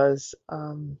because,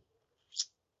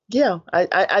 yeah,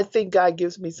 I think God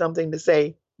gives me something to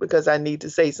say because I need to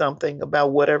say something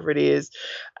about whatever it is.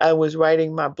 I was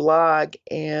writing my blog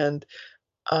and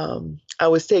I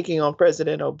was taking on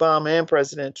President Obama and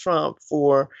President Trump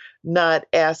for not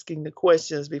asking the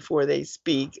questions before they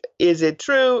speak. Is it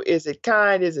true? Is it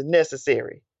kind? Is it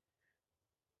necessary?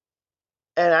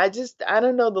 And I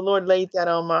don't know, the Lord laid that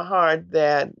on my heart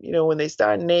that, when they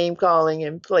start name calling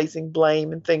and placing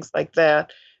blame and things like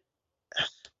that,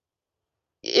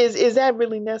 is that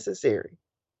really necessary?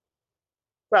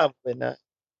 Probably not.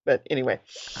 But anyway,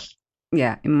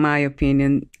 Yeah, in my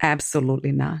opinion,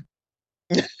 absolutely not.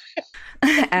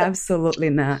 Absolutely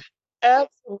not.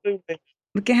 absolutely.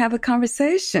 We can have a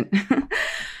conversation. Thank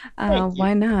you.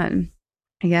 Why not?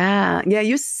 Yeah, yeah,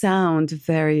 you sound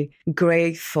very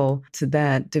grateful to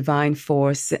that divine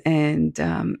force, and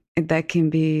that can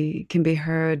be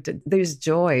heard. There's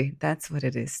joy. That's what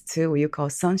it is too. You call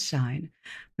sunshine,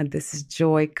 but this is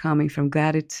joy coming from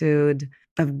gratitude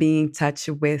of being touched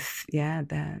with, yeah,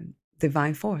 the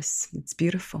divine force. It's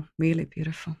beautiful, really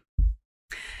beautiful.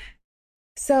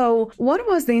 So, what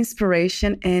was the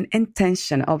inspiration and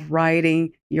intention of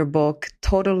writing your book,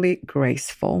 Totally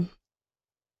Graceful?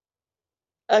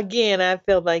 Again, I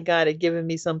felt like God had given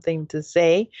me something to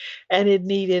say, and it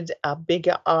needed a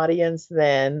bigger audience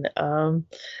than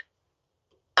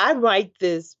I write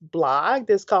this blog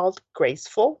that's called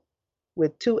Graceful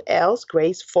with two L's,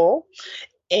 Graceful.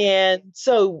 And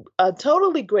so,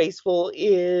 Totally Graceful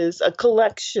is a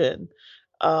collection,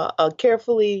 a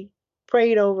carefully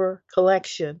prayed over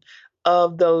collection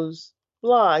of those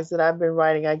blogs that I've been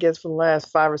writing, I guess, for the last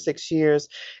 5 or 6 years.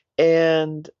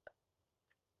 And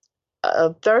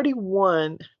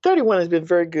 31 has been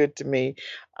very good to me.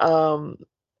 Um,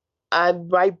 I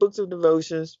write books of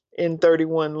devotions in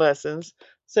 31 lessons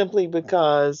simply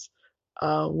because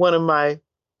one of my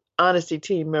honesty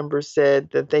team members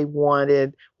said that they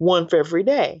wanted one for every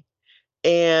day.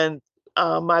 And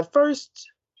my first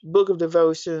book of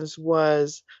devotions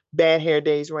was Bad Hair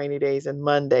Days, Rainy Days, and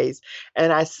Mondays.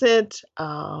 And I sent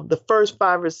the first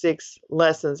 5 or 6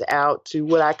 lessons out to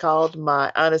what I called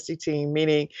my honesty team,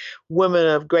 meaning women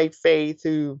of great faith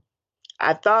who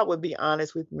I thought would be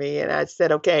honest with me. And I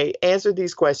said, okay, answer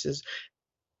these questions.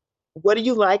 What do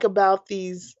you like about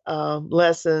these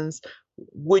lessons?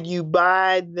 Would you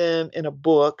buy them in a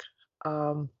book?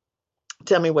 Um,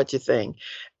 Tell me what you think.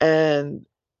 And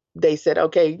they said,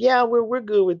 okay, yeah, we're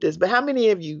good with this. But how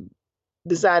many of you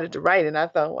decided to write? And I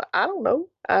thought, well, I don't know.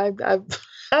 I've,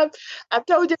 I've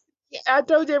told you. I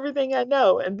told you everything I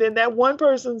know. And then that one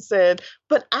person said,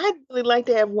 but I'd really like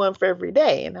to have one for every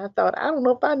day. And I thought, I don't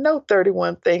know if I know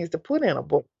 31 things to put in a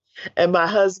book. And my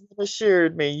husband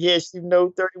assured me, yes, you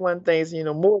know 31 things, you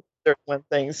know more than 31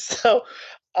 things. So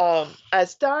I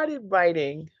started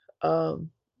writing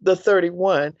the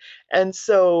 31. And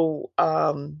so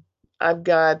I've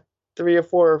got 3 or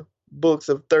 4 books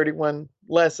of 31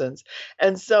 lessons.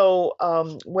 And so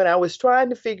when I was trying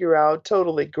to figure out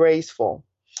Totally Graceful,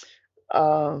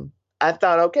 um, I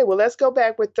thought, okay, well, let's go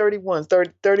back with 31.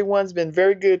 31's been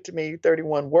very good to me.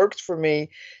 31 works for me.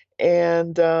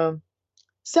 And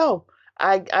so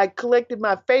I collected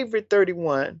my favorite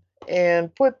 31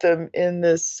 and put them in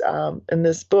this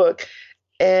book.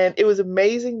 And it was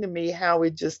amazing to me how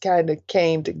it just kind of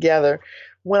came together.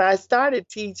 When I started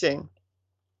teaching,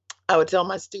 I would tell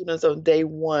my students on day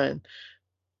one,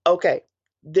 okay,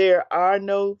 there are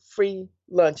no free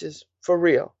lunches for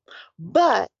real.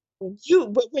 But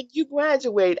but when you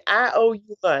graduate, I owe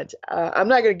you lunch. I'm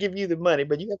not going to give you the money,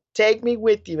 but you have to take me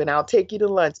with you, and I'll take you to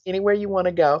lunch anywhere you want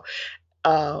to go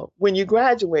when you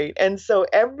graduate. And so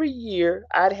every year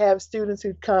I'd have students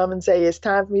who'd come and say, it's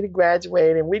time for me to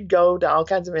graduate. And we'd go to all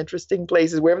kinds of interesting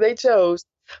places, wherever they chose,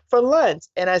 for lunch.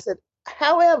 And I said,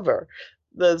 however,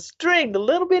 the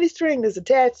little bitty string that's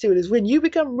attached to it is when you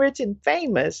become rich and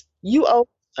famous, you owe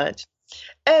lunch.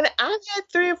 And I've had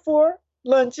 3 or 4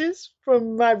 lunches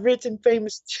from my rich and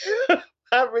famous,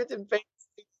 my rich and famous.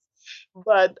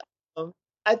 But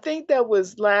I think that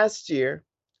was last year.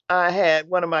 I had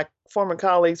one of my former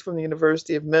colleagues from the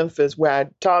University of Memphis, where I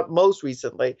taught most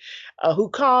recently, who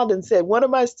called and said one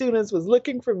of my students was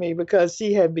looking for me because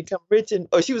she had become rich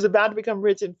or she was about to become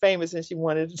rich and famous, and she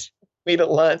wanted me to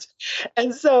lunch.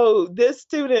 And so this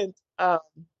student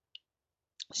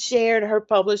shared her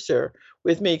publisher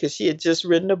with me because she had just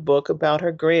written a book about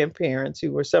her grandparents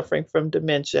who were suffering from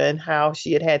dementia and how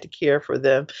she had had to care for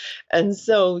them. And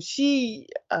so she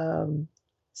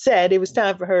said it was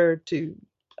time for her to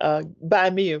buy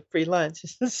me a free lunch.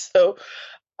 So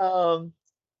um,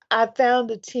 I found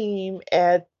a team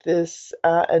at this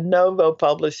Anovo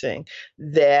Publishing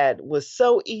that was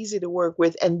so easy to work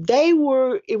with. And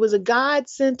it was a God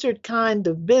centered kind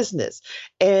of business.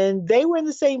 And they were in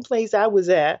the same place I was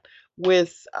at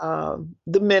with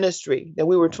the ministry that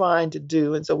we were trying to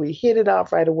do. And so we hit it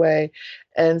off right away.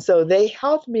 And so they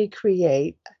helped me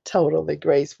create Totally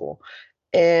Graceful.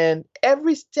 And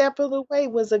every step of the way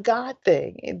was a God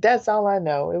thing. And that's all I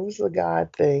know. It was a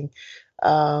God thing.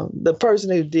 The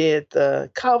person who did the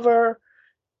cover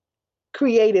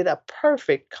created a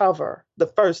perfect cover the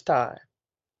first time.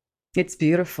 It's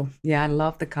beautiful. Yeah, I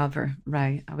love the cover.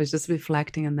 Right. I was just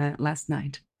reflecting on that last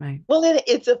night. Right. Well,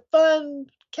 it's a fun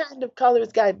kind of color.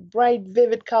 It's got bright,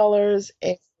 vivid colors,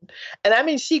 and I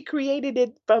mean, she created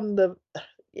it from the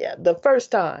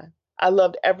first time. I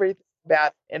loved everything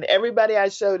about it, and everybody I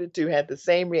showed it to had the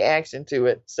same reaction to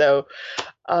it. So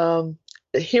um,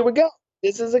 here we go.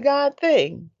 This is a God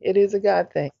thing. It is a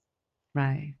God thing.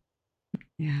 Right.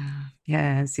 Yeah.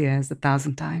 Yes. Yes.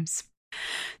 1,000 times.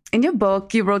 In your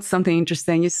book, you wrote something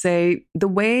interesting. You say, the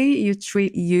way you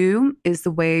treat you is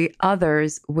the way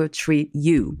others will treat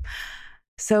you.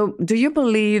 So, do you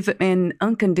believe in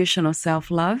unconditional self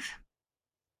love?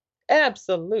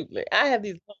 Absolutely. I have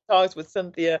these long talks with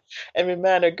Cynthia and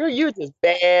remind her, girl, you're just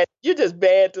bad. You're just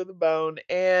bad to the bone.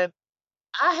 And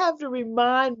I have to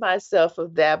remind myself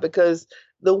of that because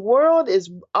the world is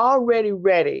already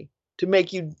ready to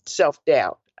make you self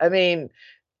doubt. I mean,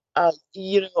 are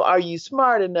you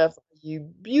smart enough? Are you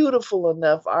beautiful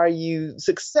enough? Are you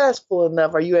successful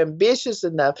enough? Are you ambitious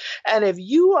enough? And if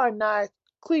you are not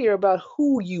clear about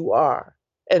who you are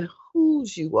and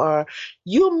whose you are,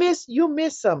 you'll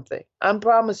miss something. I'm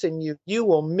promising you, you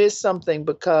will miss something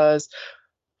because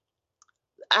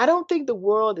I don't think the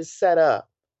world is set up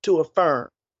to affirm.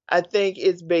 I think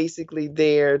it's basically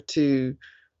there to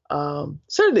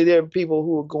certainly there are people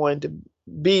who are going to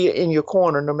be in your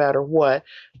corner no matter what,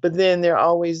 but then there are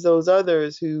always those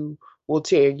others who will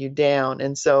tear you down.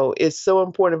 And so it's so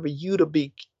important for you to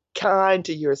be kind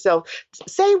to yourself.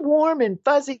 Say warm and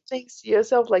fuzzy things to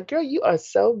yourself like, girl, you are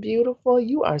so beautiful.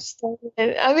 You are so,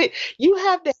 and I mean, you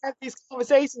have to have these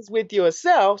conversations with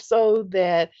yourself so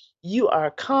that you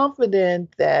are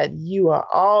confident that you are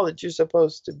all that you're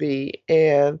supposed to be.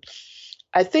 And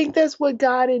I think that's what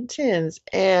God intends.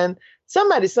 And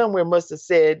somebody somewhere must have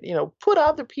said, put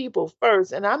other people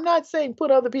first. And I'm not saying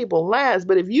put other people last,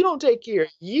 but if you don't take care of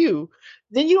you,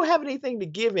 then you don't have anything to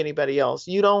give anybody else.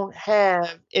 You don't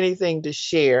have anything to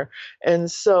share. And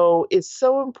so it's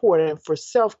so important for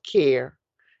self-care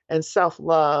and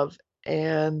self-love.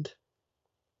 And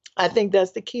I think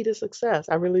that's the key to success.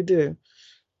 I really do.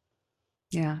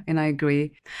 Yeah, and I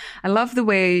agree. I love the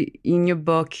way in your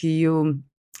book you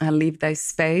leave that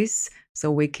space so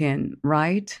we can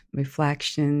write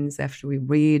reflections after we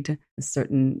read a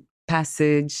certain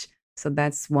passage. So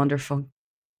that's wonderful.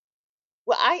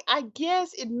 Well, I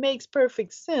guess it makes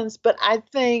perfect sense, but I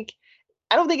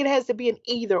don't think it has to be an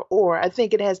either or. I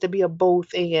think it has to be a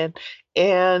both and.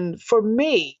 And for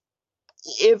me,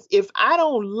 if I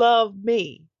don't love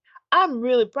me, I'm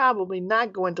really probably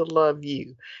not going to love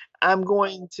you. I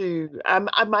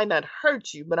might not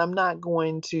hurt you, but I'm not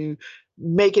going to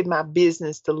make it my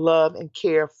business to love and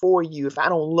care for you if I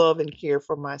don't love and care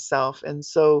for myself. And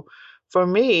so for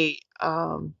me,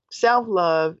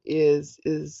 self-love is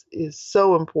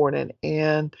so important.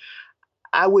 And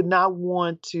I would not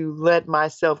want to let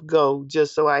myself go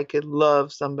just so I could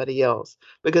love somebody else.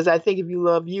 Because I think if you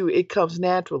love you, it comes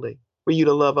naturally for you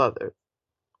to love others.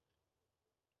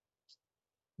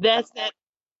 That's that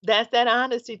that's that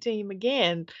honesty team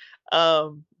again.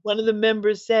 One of the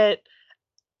members said,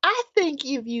 I think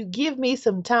if you give me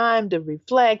some time to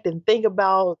reflect and think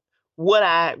about what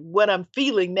I'm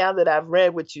feeling now that I've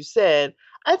read what you said,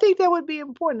 I think that would be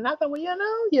important. And I thought,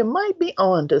 well, you might be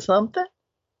on to something.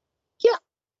 Yeah,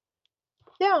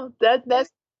 yeah.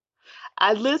 That's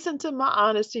I listened to my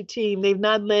honesty team. They've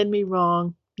not led me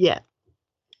wrong yet.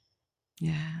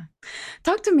 Yeah.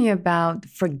 Talk to me about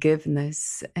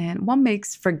forgiveness and what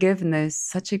makes forgiveness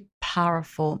such a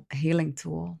powerful healing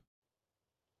tool.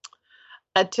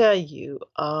 I tell you,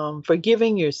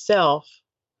 forgiving yourself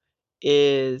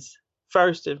is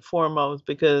first and foremost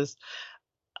because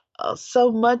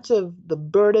so much of the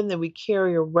burden that we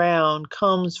carry around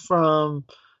comes from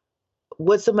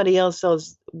what somebody else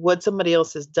has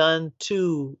done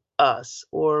to us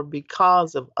or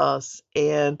because of us,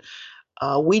 and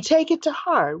we take it to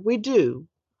heart. We do.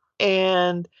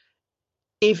 And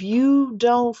if you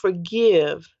don't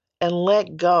forgive and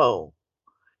let go,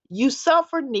 you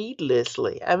suffer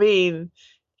needlessly. I mean,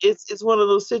 it's one of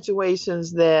those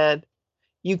situations that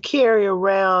you carry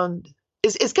around.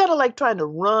 It's kind of like trying to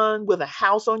run with a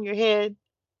house on your head.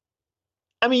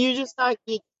 I mean, you're just not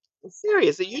you,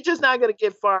 seriously. You're just not going to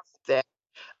get far with that.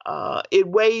 It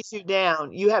weighs you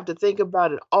down. You have to think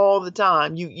about it all the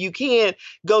time. You can't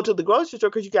go to the grocery store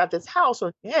because you got this house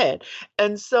on your head,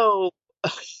 and so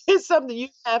it's something you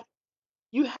have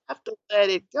to let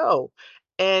it go,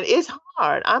 and it's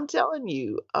hard. I'm telling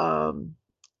you.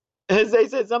 As they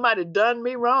said, somebody done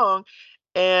me wrong,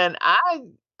 and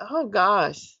oh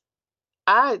gosh,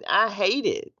 I hate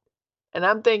it, and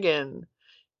I'm thinking,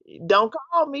 don't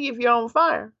call me if you're on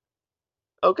fire,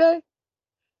 okay?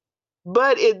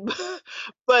 But it,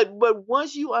 but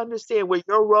once you understand what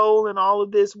your role in all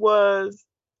of this was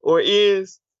or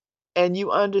is, and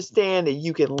you understand that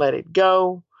you can let it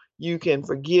go, you can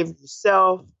forgive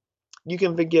yourself, you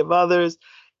can forgive others.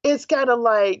 It's kind of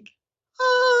like,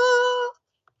 ah,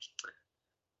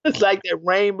 it's like that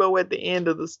rainbow at the end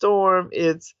of the storm.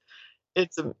 It's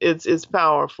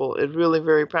powerful. It's really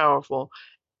very powerful.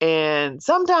 And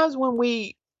sometimes when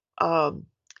we um,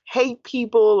 hate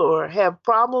people or have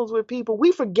problems with people,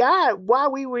 we forgot why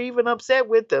we were even upset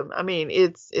with them. I mean,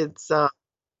 it's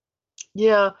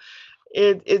yeah,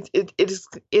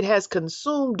 it has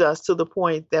consumed us to the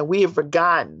point that we have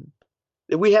forgotten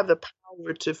that we have the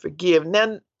power to forgive.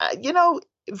 Now,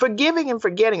 forgiving and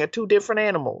forgetting are two different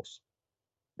animals.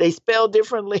 They spell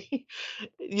differently,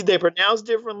 they pronounce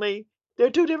differently. They're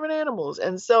two different animals.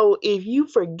 And so if you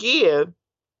forgive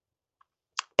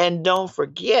and don't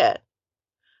forget,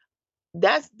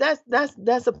 that's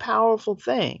a powerful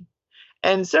thing.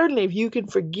 And certainly if you can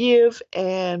forgive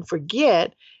and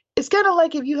forget, it's kind of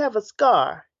like if you have a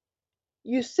scar,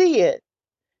 you see it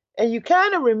and you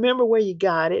kind of remember where you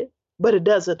got it, but it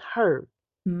doesn't hurt.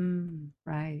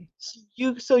 Right.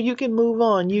 So you can move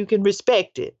on, you can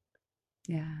respect it.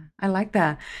 Yeah, I like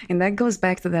that. And that goes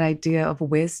back to that idea of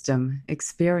wisdom,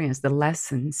 experience, the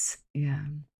lessons. Yeah,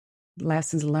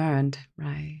 lessons learned.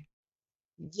 Right.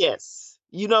 Yes.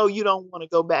 You don't want to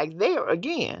go back there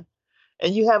again.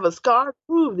 And you have a scar to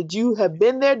prove that you have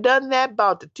been there, done that,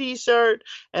 bought the t-shirt,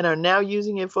 and are now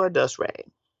using it for a dust rag.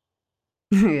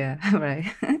 Yeah, right.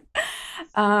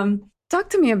 Talk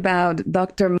to me about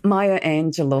Dr. Maya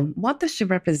Angelou. What does she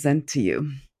represent to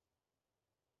you?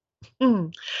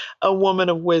 A woman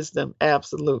of wisdom,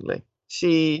 absolutely.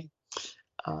 She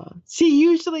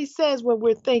usually says what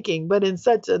we're thinking, but in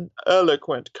such an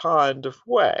eloquent kind of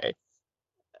way.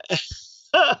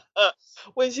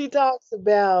 When she talks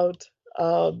about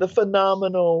the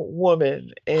phenomenal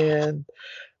woman, and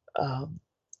um,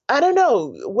 I don't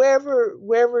know,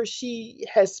 wherever she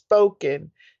has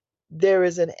spoken, there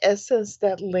is an essence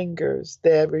that lingers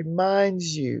that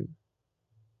reminds you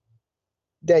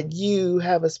that you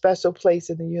have a special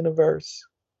place in the universe,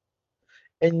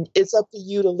 and it's up to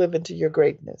you to live into your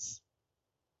greatness.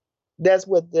 That's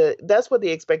what the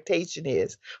expectation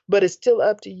is, but it's still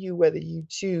up to you whether you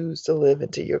choose to live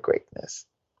into your greatness.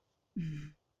 Mm.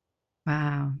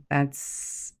 Wow,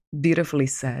 that's beautifully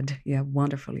said. Yeah,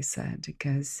 wonderfully said,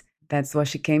 because that's what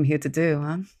she came here to do,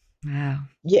 huh? Wow,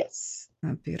 Yes.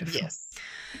 oh, beautiful. Yes.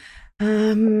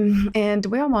 And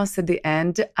we're almost at the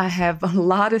end. I have a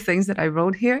lot of things that I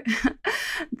wrote here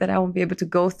that I won't be able to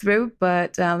go through,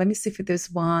 but let me see if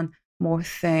there's one more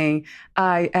thing.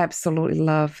 I absolutely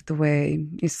love the way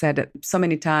you said it so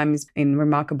many times in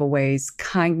remarkable ways.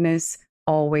 Kindness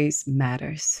always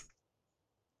matters.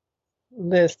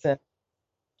 Listen,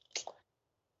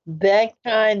 that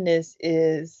kindness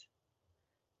is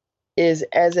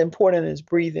as important as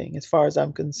breathing, as far as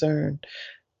I'm concerned.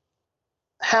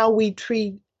 How we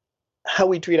treat how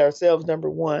we treat ourselves, number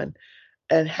one,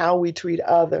 and how we treat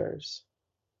others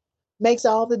makes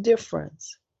all the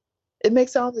difference. It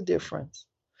makes all the difference.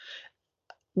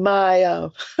 My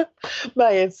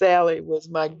my Aunt Sally was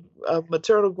my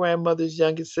maternal grandmother's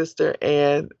youngest sister,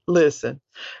 and listen,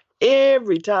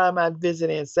 every time I visit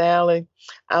Aunt Sally,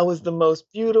 I was the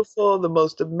most beautiful, the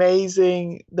most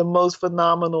amazing, the most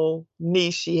phenomenal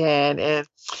niece she had, and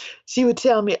she would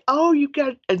tell me, "Oh, you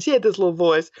got," and she had this little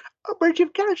voice, "Oh, but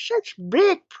you've got such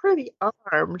big, pretty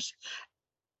arms,"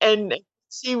 and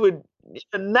she would,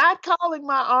 not calling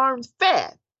my arms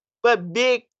fat, but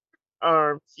big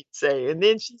arms, she'd say. And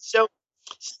then she showed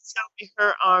me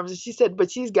her arms, and she said,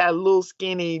 "But she's got little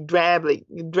skinny,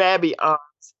 drabby arms.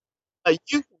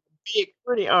 You have big,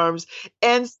 pretty arms."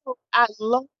 And so I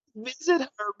love to visit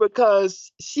her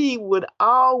because she would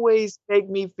always make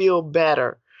me feel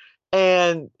better.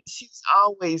 And she's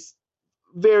always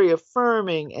very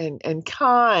affirming and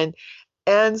kind.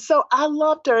 And so I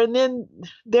loved her. And then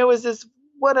there was this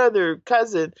one other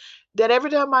cousin that every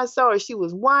time I saw her, she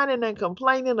was whining and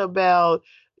complaining about,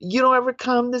 "You don't ever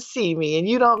come to see me, and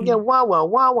you don't get wah wah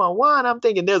wah wah wah." And I'm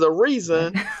thinking there's a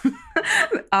reason.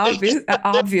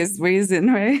 Obvious reason,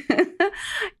 right?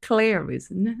 Clear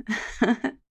reason.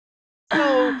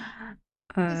 So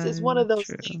this is one of those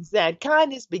True. things that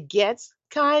kindness begets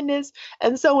kindness.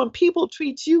 And so when people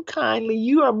treat you kindly,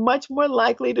 you are much more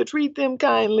likely to treat them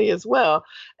kindly as well.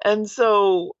 And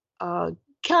so,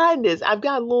 kindness, I've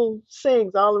got little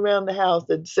sayings all around the house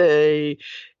that say,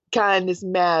 kindness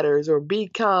matters, or be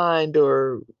kind,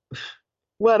 or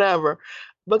whatever,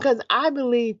 because I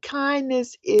believe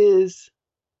kindness is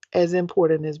as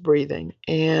important as breathing.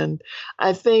 And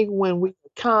I think when we are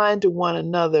kind to one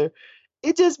another,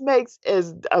 it just makes,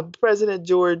 as President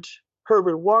George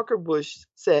Herbert Walker Bush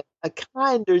said, a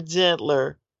kinder,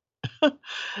 gentler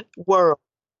world.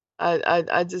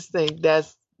 I just think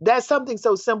that's something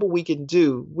so simple we can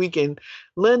do. We can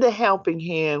lend a helping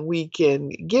hand. We can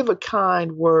give a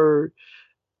kind word.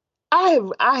 I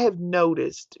have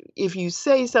noticed if you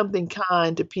say something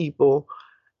kind to people,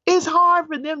 it's hard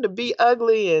for them to be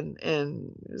ugly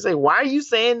and say, "Why are you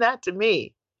saying that to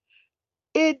me?"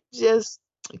 It just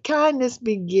kindness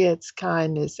begets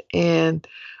kindness. And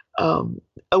um,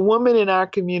 a woman in our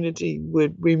community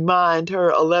would remind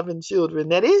her 11 children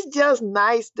that it's just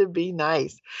nice to be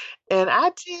nice. And I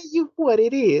tell you what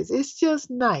it is. It's just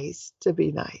nice to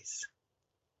be nice.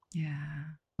 Yeah.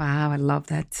 Wow, I love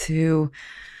that too.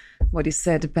 What you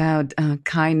said about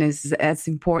kindness is as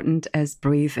important as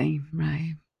breathing,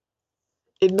 right?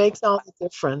 It makes all the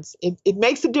difference. It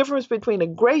makes the difference between a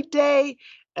great day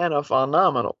and a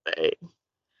phenomenal day.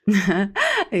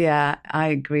 Yeah, I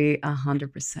agree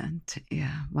 100%.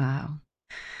 Yeah, wow.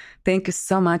 Thank you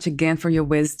so much again for your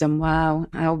wisdom. Wow,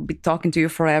 I'll be talking to you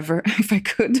forever if I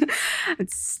could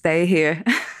stay here.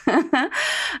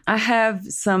 I have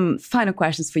some final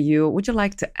questions for you. Would you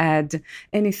like to add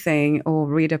anything or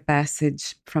read a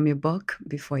passage from your book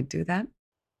before I do that?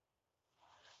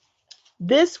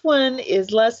 This one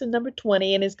is lesson number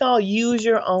 20, and it's called Use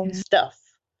Your Own Yeah. Stuff.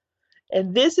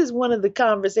 And this is one of the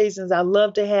conversations I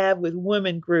love to have with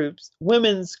women's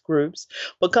groups,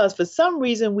 because for some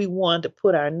reason we want to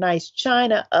put our nice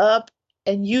china up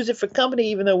and use it for company,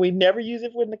 even though we never use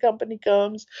it when the company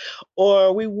comes,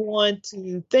 or we want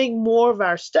to think more of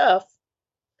our stuff,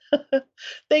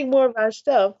 think more of our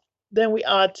stuff than we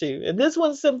ought to. And this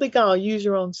one's simply called Use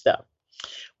Your Own Stuff.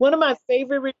 One of my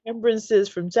favorite remembrances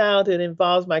from childhood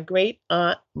involves my great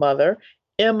aunt mother,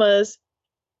 Emma's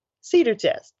cedar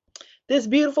chest. This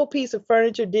beautiful piece of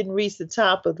furniture didn't reach the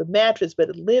top of the mattress, but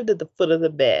it lived at the foot of the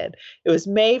bed. It was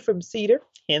made from cedar,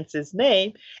 hence its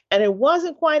name, and it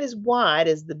wasn't quite as wide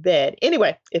as the bed.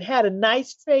 Anyway, it had a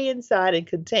nice tray inside and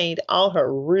contained all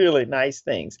her really nice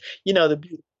things. The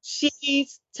beautiful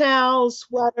sheets, towels,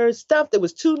 sweaters, stuff that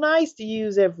was too nice to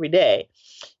use every day.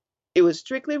 It was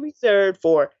strictly reserved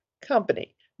for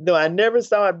company, though I never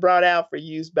saw it brought out for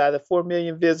use by the 4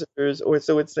 million visitors, or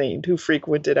so it seemed, who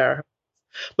frequented our.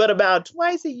 But about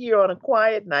twice a year on a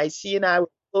quiet night, she and I would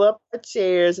pull up our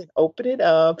chairs and open it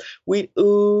up. We'd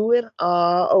ooh and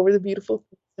ah over the beautiful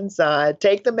things inside,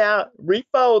 take them out,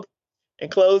 refold, and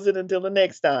close it until the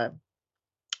next time.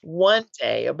 One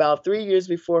day, about 3 years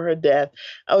before her death,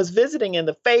 I was visiting and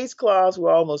the face cloths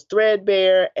were almost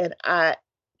threadbare, and I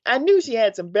knew she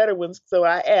had some better ones, so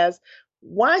I asked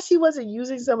why she wasn't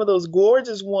using some of those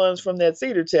gorgeous ones from that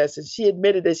cedar chest, and she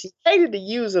admitted that she hated to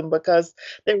use them because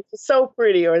they were so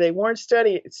pretty or they weren't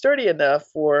sturdy enough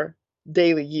for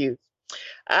daily use.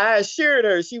 I assured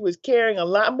her she was caring a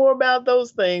lot more about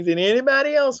those things than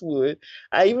anybody else would.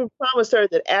 I even promised her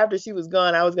that after she was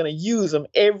gone, I was going to use them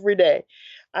every day.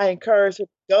 I encouraged her to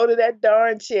go to that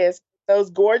darn chest,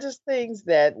 those gorgeous things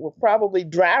that were probably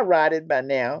dry rotted by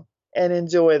now, and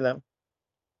enjoy them.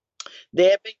 They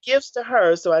had been gifts to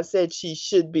her, so I said she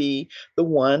should be the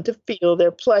one to feel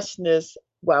their plushness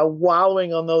while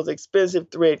wallowing on those expensive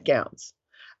thread counts.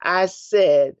 I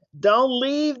said, don't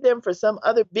leave them for some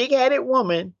other big headed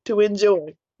woman to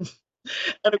enjoy.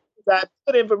 And of course, I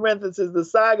put in parentheses, the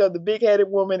saga of the big headed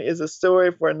woman is a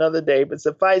story for another day, but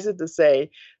suffice it to say,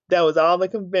 that was all the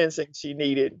convincing she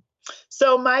needed.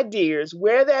 So, my dears,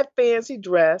 wear that fancy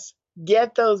dress,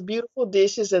 get those beautiful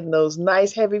dishes and those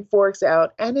nice heavy forks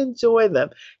out, and enjoy them.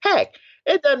 Heck,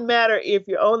 it doesn't matter if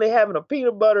you're only having a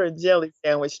peanut butter and jelly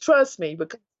sandwich. Trust me,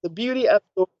 because the beauty of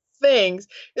those things,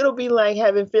 it'll be like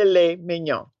having filet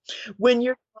mignon. When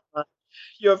you're gone,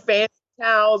 your fancy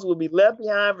towels will be left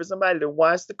behind for somebody to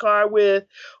wash the car with,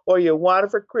 or your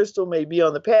Waterford crystal may be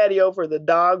on the patio for the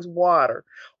dog's water,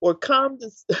 or come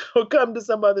to or come to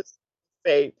some other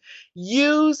faith.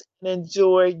 Use and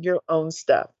enjoy your own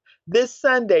stuff. This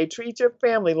Sunday, treat your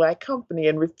family like company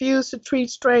and refuse to treat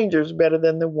strangers better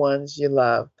than the ones you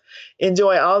love.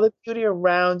 Enjoy all the beauty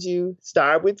around you.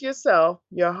 Start with yourself,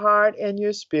 your heart, and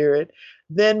your spirit.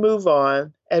 Then move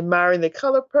on, admiring the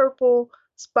color purple,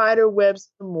 spider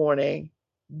webs in the morning,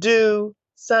 dew,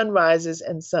 sunrises,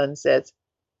 and sunsets.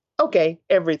 Okay,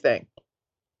 everything.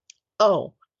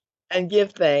 Oh, and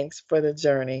give thanks for the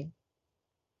journey.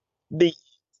 The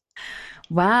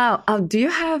Wow. Do you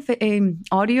have a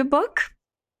audiobook?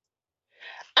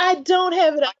 I don't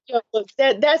have it on your book.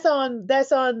 That's on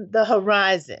the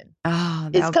horizon. Oh,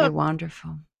 that It's would be coming.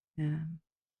 wonderful. Yeah.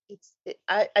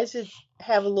 I should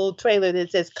have a little trailer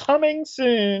that says coming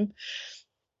soon.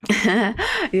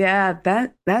 Yeah,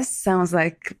 that sounds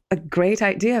like a great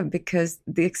idea because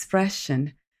the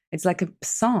expression, it's like a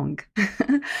song.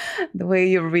 The way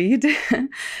you read,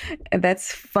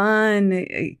 that's fun.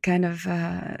 Kind of,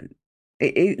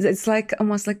 it's like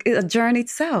almost like a journey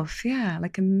itself. Yeah,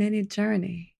 like a mini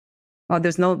journey. Well,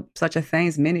 there's no such a thing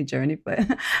as mini journey, but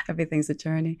everything's a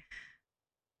journey.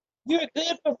 You're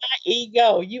good for my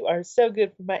ego. You are so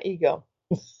good for my ego.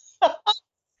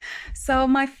 So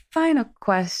my final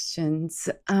questions.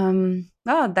 Oh,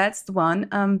 that's the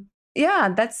one.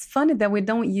 Yeah, that's funny that we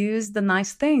don't use the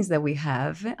nice things that we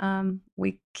have.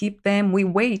 We keep them. We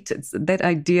wait. It's that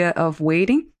idea of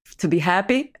waiting to be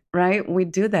happy, right? We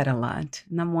do that a lot,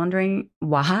 and I'm wondering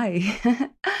why.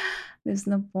 There's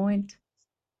no point,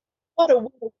 What a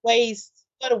waste.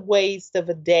 What a waste of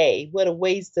a day. What a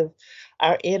waste of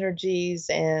our energies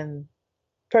and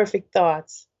perfect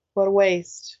thoughts. What a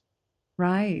waste.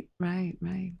 right? Right?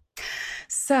 Right?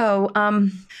 So,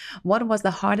 what was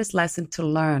the hardest lesson to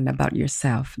learn about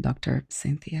yourself, Dr.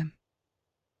 Cynthia?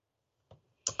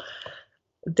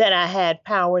 That I had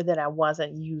power that I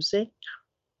wasn't using.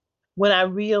 When I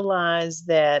realized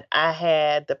that I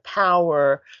had the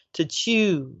power to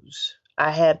choose,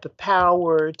 I had the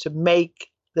power to make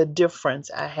the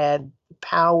difference, I had the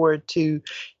power to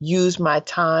use my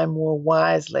time more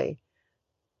wisely.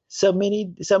 So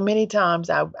many times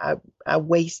I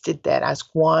wasted that, I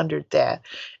squandered that,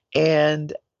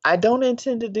 and I don't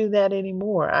intend to do that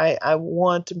anymore. I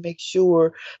want to make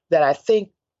sure that I think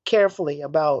carefully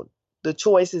about the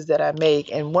choices that I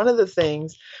make. And one of the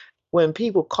things when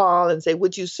people call and say,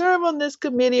 would you serve on this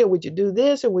committee or would you do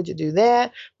this or would you do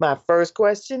that? My first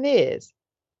question is,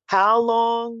 how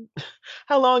long,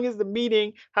 how long is the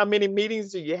meeting? How many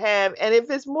meetings do you have? And if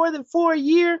it's more than 4 a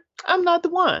year, I'm not the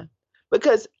one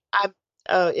because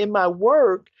in my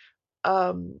work,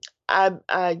 um,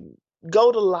 I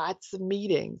go to lots of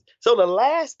meetings. So the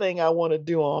last thing I want to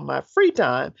do on my free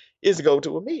time is go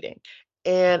to a meeting.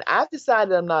 And I've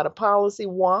decided I'm not a policy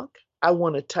wonk. I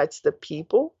want to touch the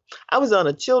people. I was on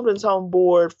a children's home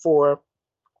board for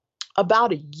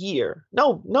about a year.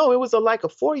 No, it was like a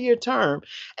 4 year term.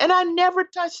 And I never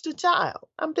touched a child.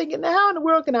 I'm thinking, now how in the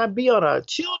world can I be on a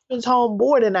children's home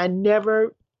board and I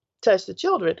never touch the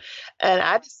children? And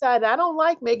I decided I don't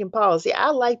like making policy.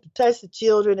 I like to touch the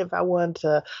children if I want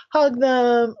to hug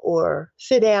them or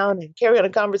sit down and carry on a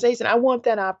conversation. I want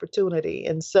that opportunity.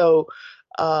 And so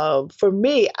For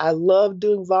me, I love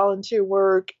doing volunteer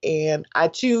work, and I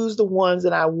choose the ones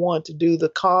that I want to do, the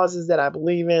causes that I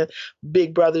believe in,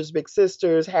 Big Brothers, Big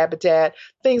Sisters, Habitat,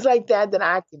 things like that, that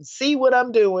I can see what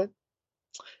I'm doing.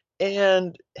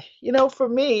 And, for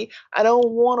me, I don't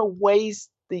want to waste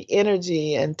the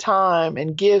energy and time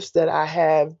and gifts that I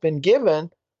have been given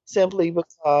simply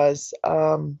because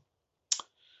I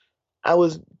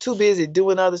was too busy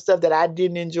doing other stuff that I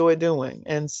didn't enjoy doing.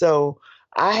 And so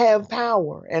I have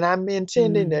power and I'm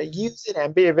intending to use it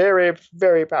and be very,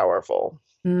 very powerful.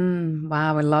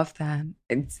 Wow, I love that.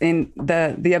 It's in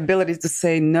the ability to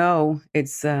say no.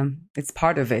 It's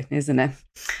part of it, isn't it?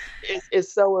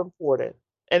 It's so important.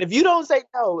 And if you don't say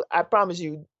no, I promise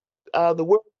you, the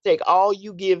world will take all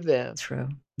you give them. True.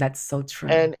 That's so true.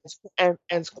 And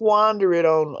squander it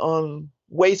on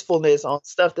wastefulness, on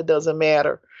stuff that doesn't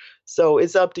matter. So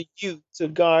it's up to you to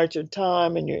guard your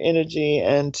time and your energy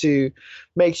and to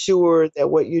make sure that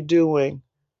what you're doing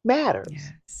matters.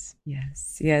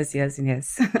 Yes.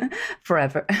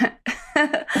 Forever.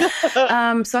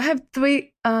 So I have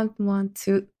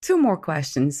two more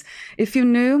questions. If you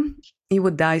knew you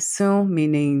would die soon,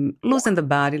 meaning losing the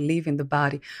body, leaving the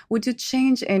body, would you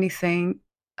change anything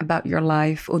about your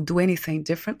life or do anything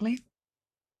differently?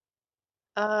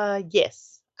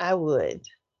 Yes, I would.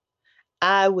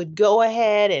 I would go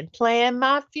ahead and plan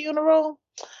my funeral.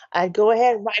 I'd go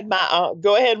ahead and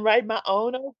write my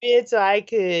own obit so I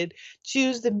could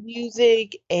choose the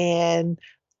music and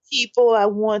people I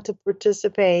want to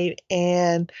participate.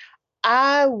 And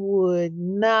I would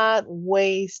not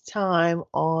waste time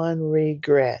on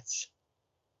regrets.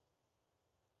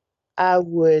 I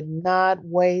would not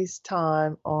waste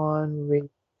time on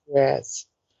regrets.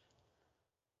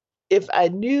 If I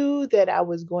knew that I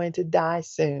was going to die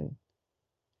soon,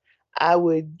 I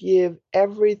would give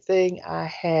everything I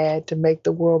had to make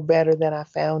the world better than I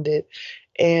found it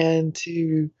and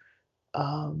to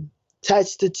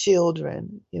touch the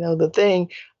children.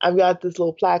 I've got this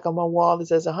little plaque on my wall that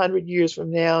says 100 years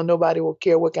from now, nobody will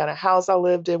care what kind of house I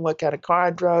lived in, what kind of car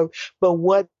I drove, but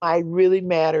what might really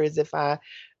matter is if I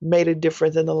made a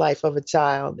difference in the life of a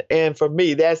child. And for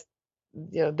me, that's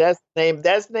the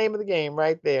name of the game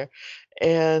right there.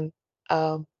 And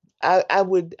I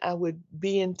would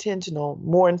be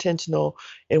more intentional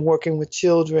in working with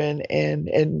children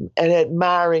and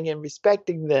admiring and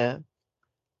respecting them,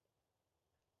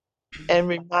 and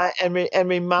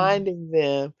reminding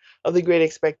them of the great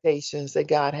expectations that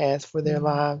God has for their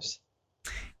lives.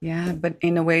 Yeah, but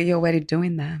in a way, you're already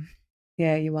doing that.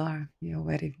 Yeah, you are. You're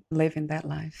already living that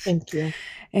life. Thank you.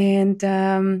 And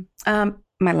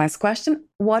my last question: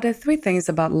 what are 3 things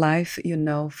about life you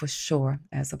know for sure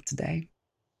as of today?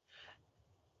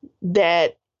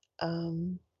 That,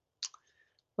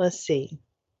 let's see,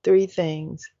 3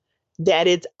 things. That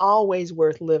it's always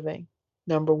worth living,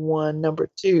 number 1. Number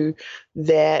 2,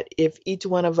 that if each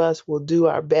one of us will do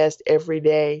our best every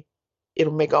day,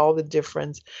 it'll make all the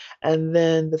difference. And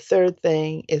then the 3rd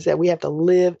thing is that we have to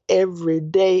live every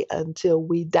day until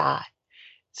we die.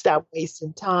 Stop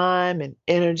wasting time and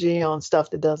energy on stuff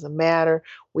that doesn't matter.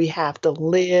 We have to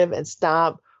live and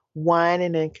stop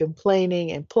whining and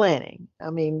complaining and planning. I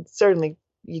mean, certainly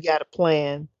you got to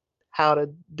plan how to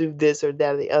do this or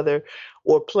that or the other,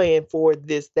 or plan for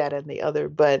this, that, and the other.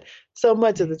 But so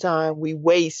much of the time we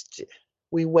waste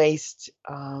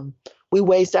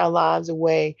our lives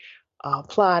away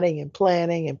plotting and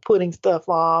planning and putting stuff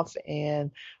off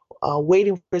and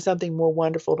waiting for something more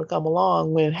wonderful to come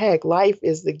along, when heck, life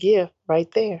is the gift right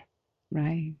there.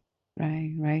 Right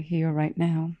here, right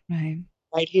now.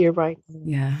 Right here, right now.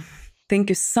 Yeah. Thank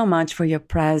you so much for your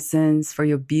presence, for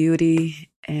your beauty,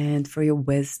 and for your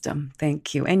wisdom.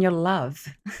 Thank you. And your love.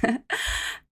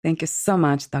 Thank you so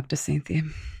much, Dr. Cynthia.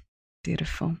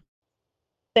 Beautiful.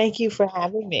 Thank you for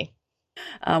having me.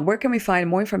 Where can we find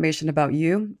more information about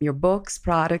you, your books,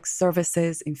 products,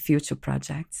 services, and future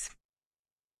projects?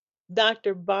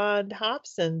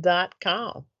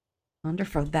 drbondhobson.com.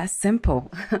 Wonderful. That's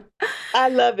simple. I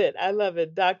love it.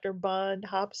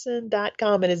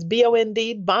 drbondhobson.com. And it's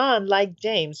BOND, Bond like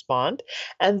James Bond.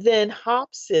 And then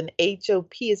Hobson,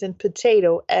 HOP is in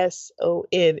potato, SON.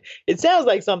 It sounds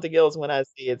like something else when I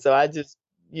see it, so I just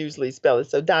usually spell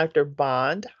it. So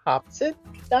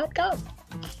drbondhobson.com.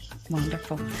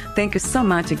 Wonderful. Thank you so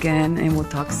much again, and we'll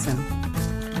talk soon.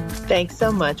 Thanks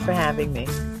so much for having me.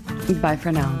 Bye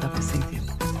for now, Dr. Cynthia.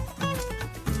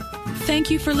 Thank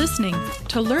you for listening.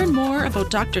 To learn more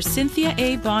about Dr. Cynthia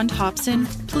A. Bond Hobson,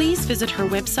 please visit her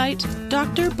website,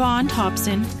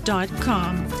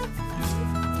 drbondhobson.com.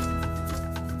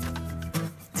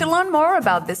 To learn more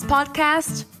about this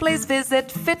podcast, please visit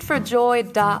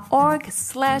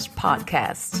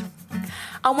fitforjoy.org/podcast.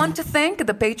 I want to thank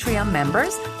the Patreon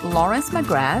members, Lawrence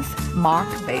McGrath, Mark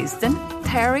Basden,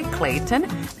 Terry Clayton,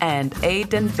 and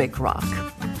Aidan Vickrock.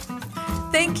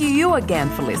 Thank you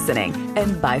again for listening,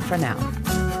 and bye for now.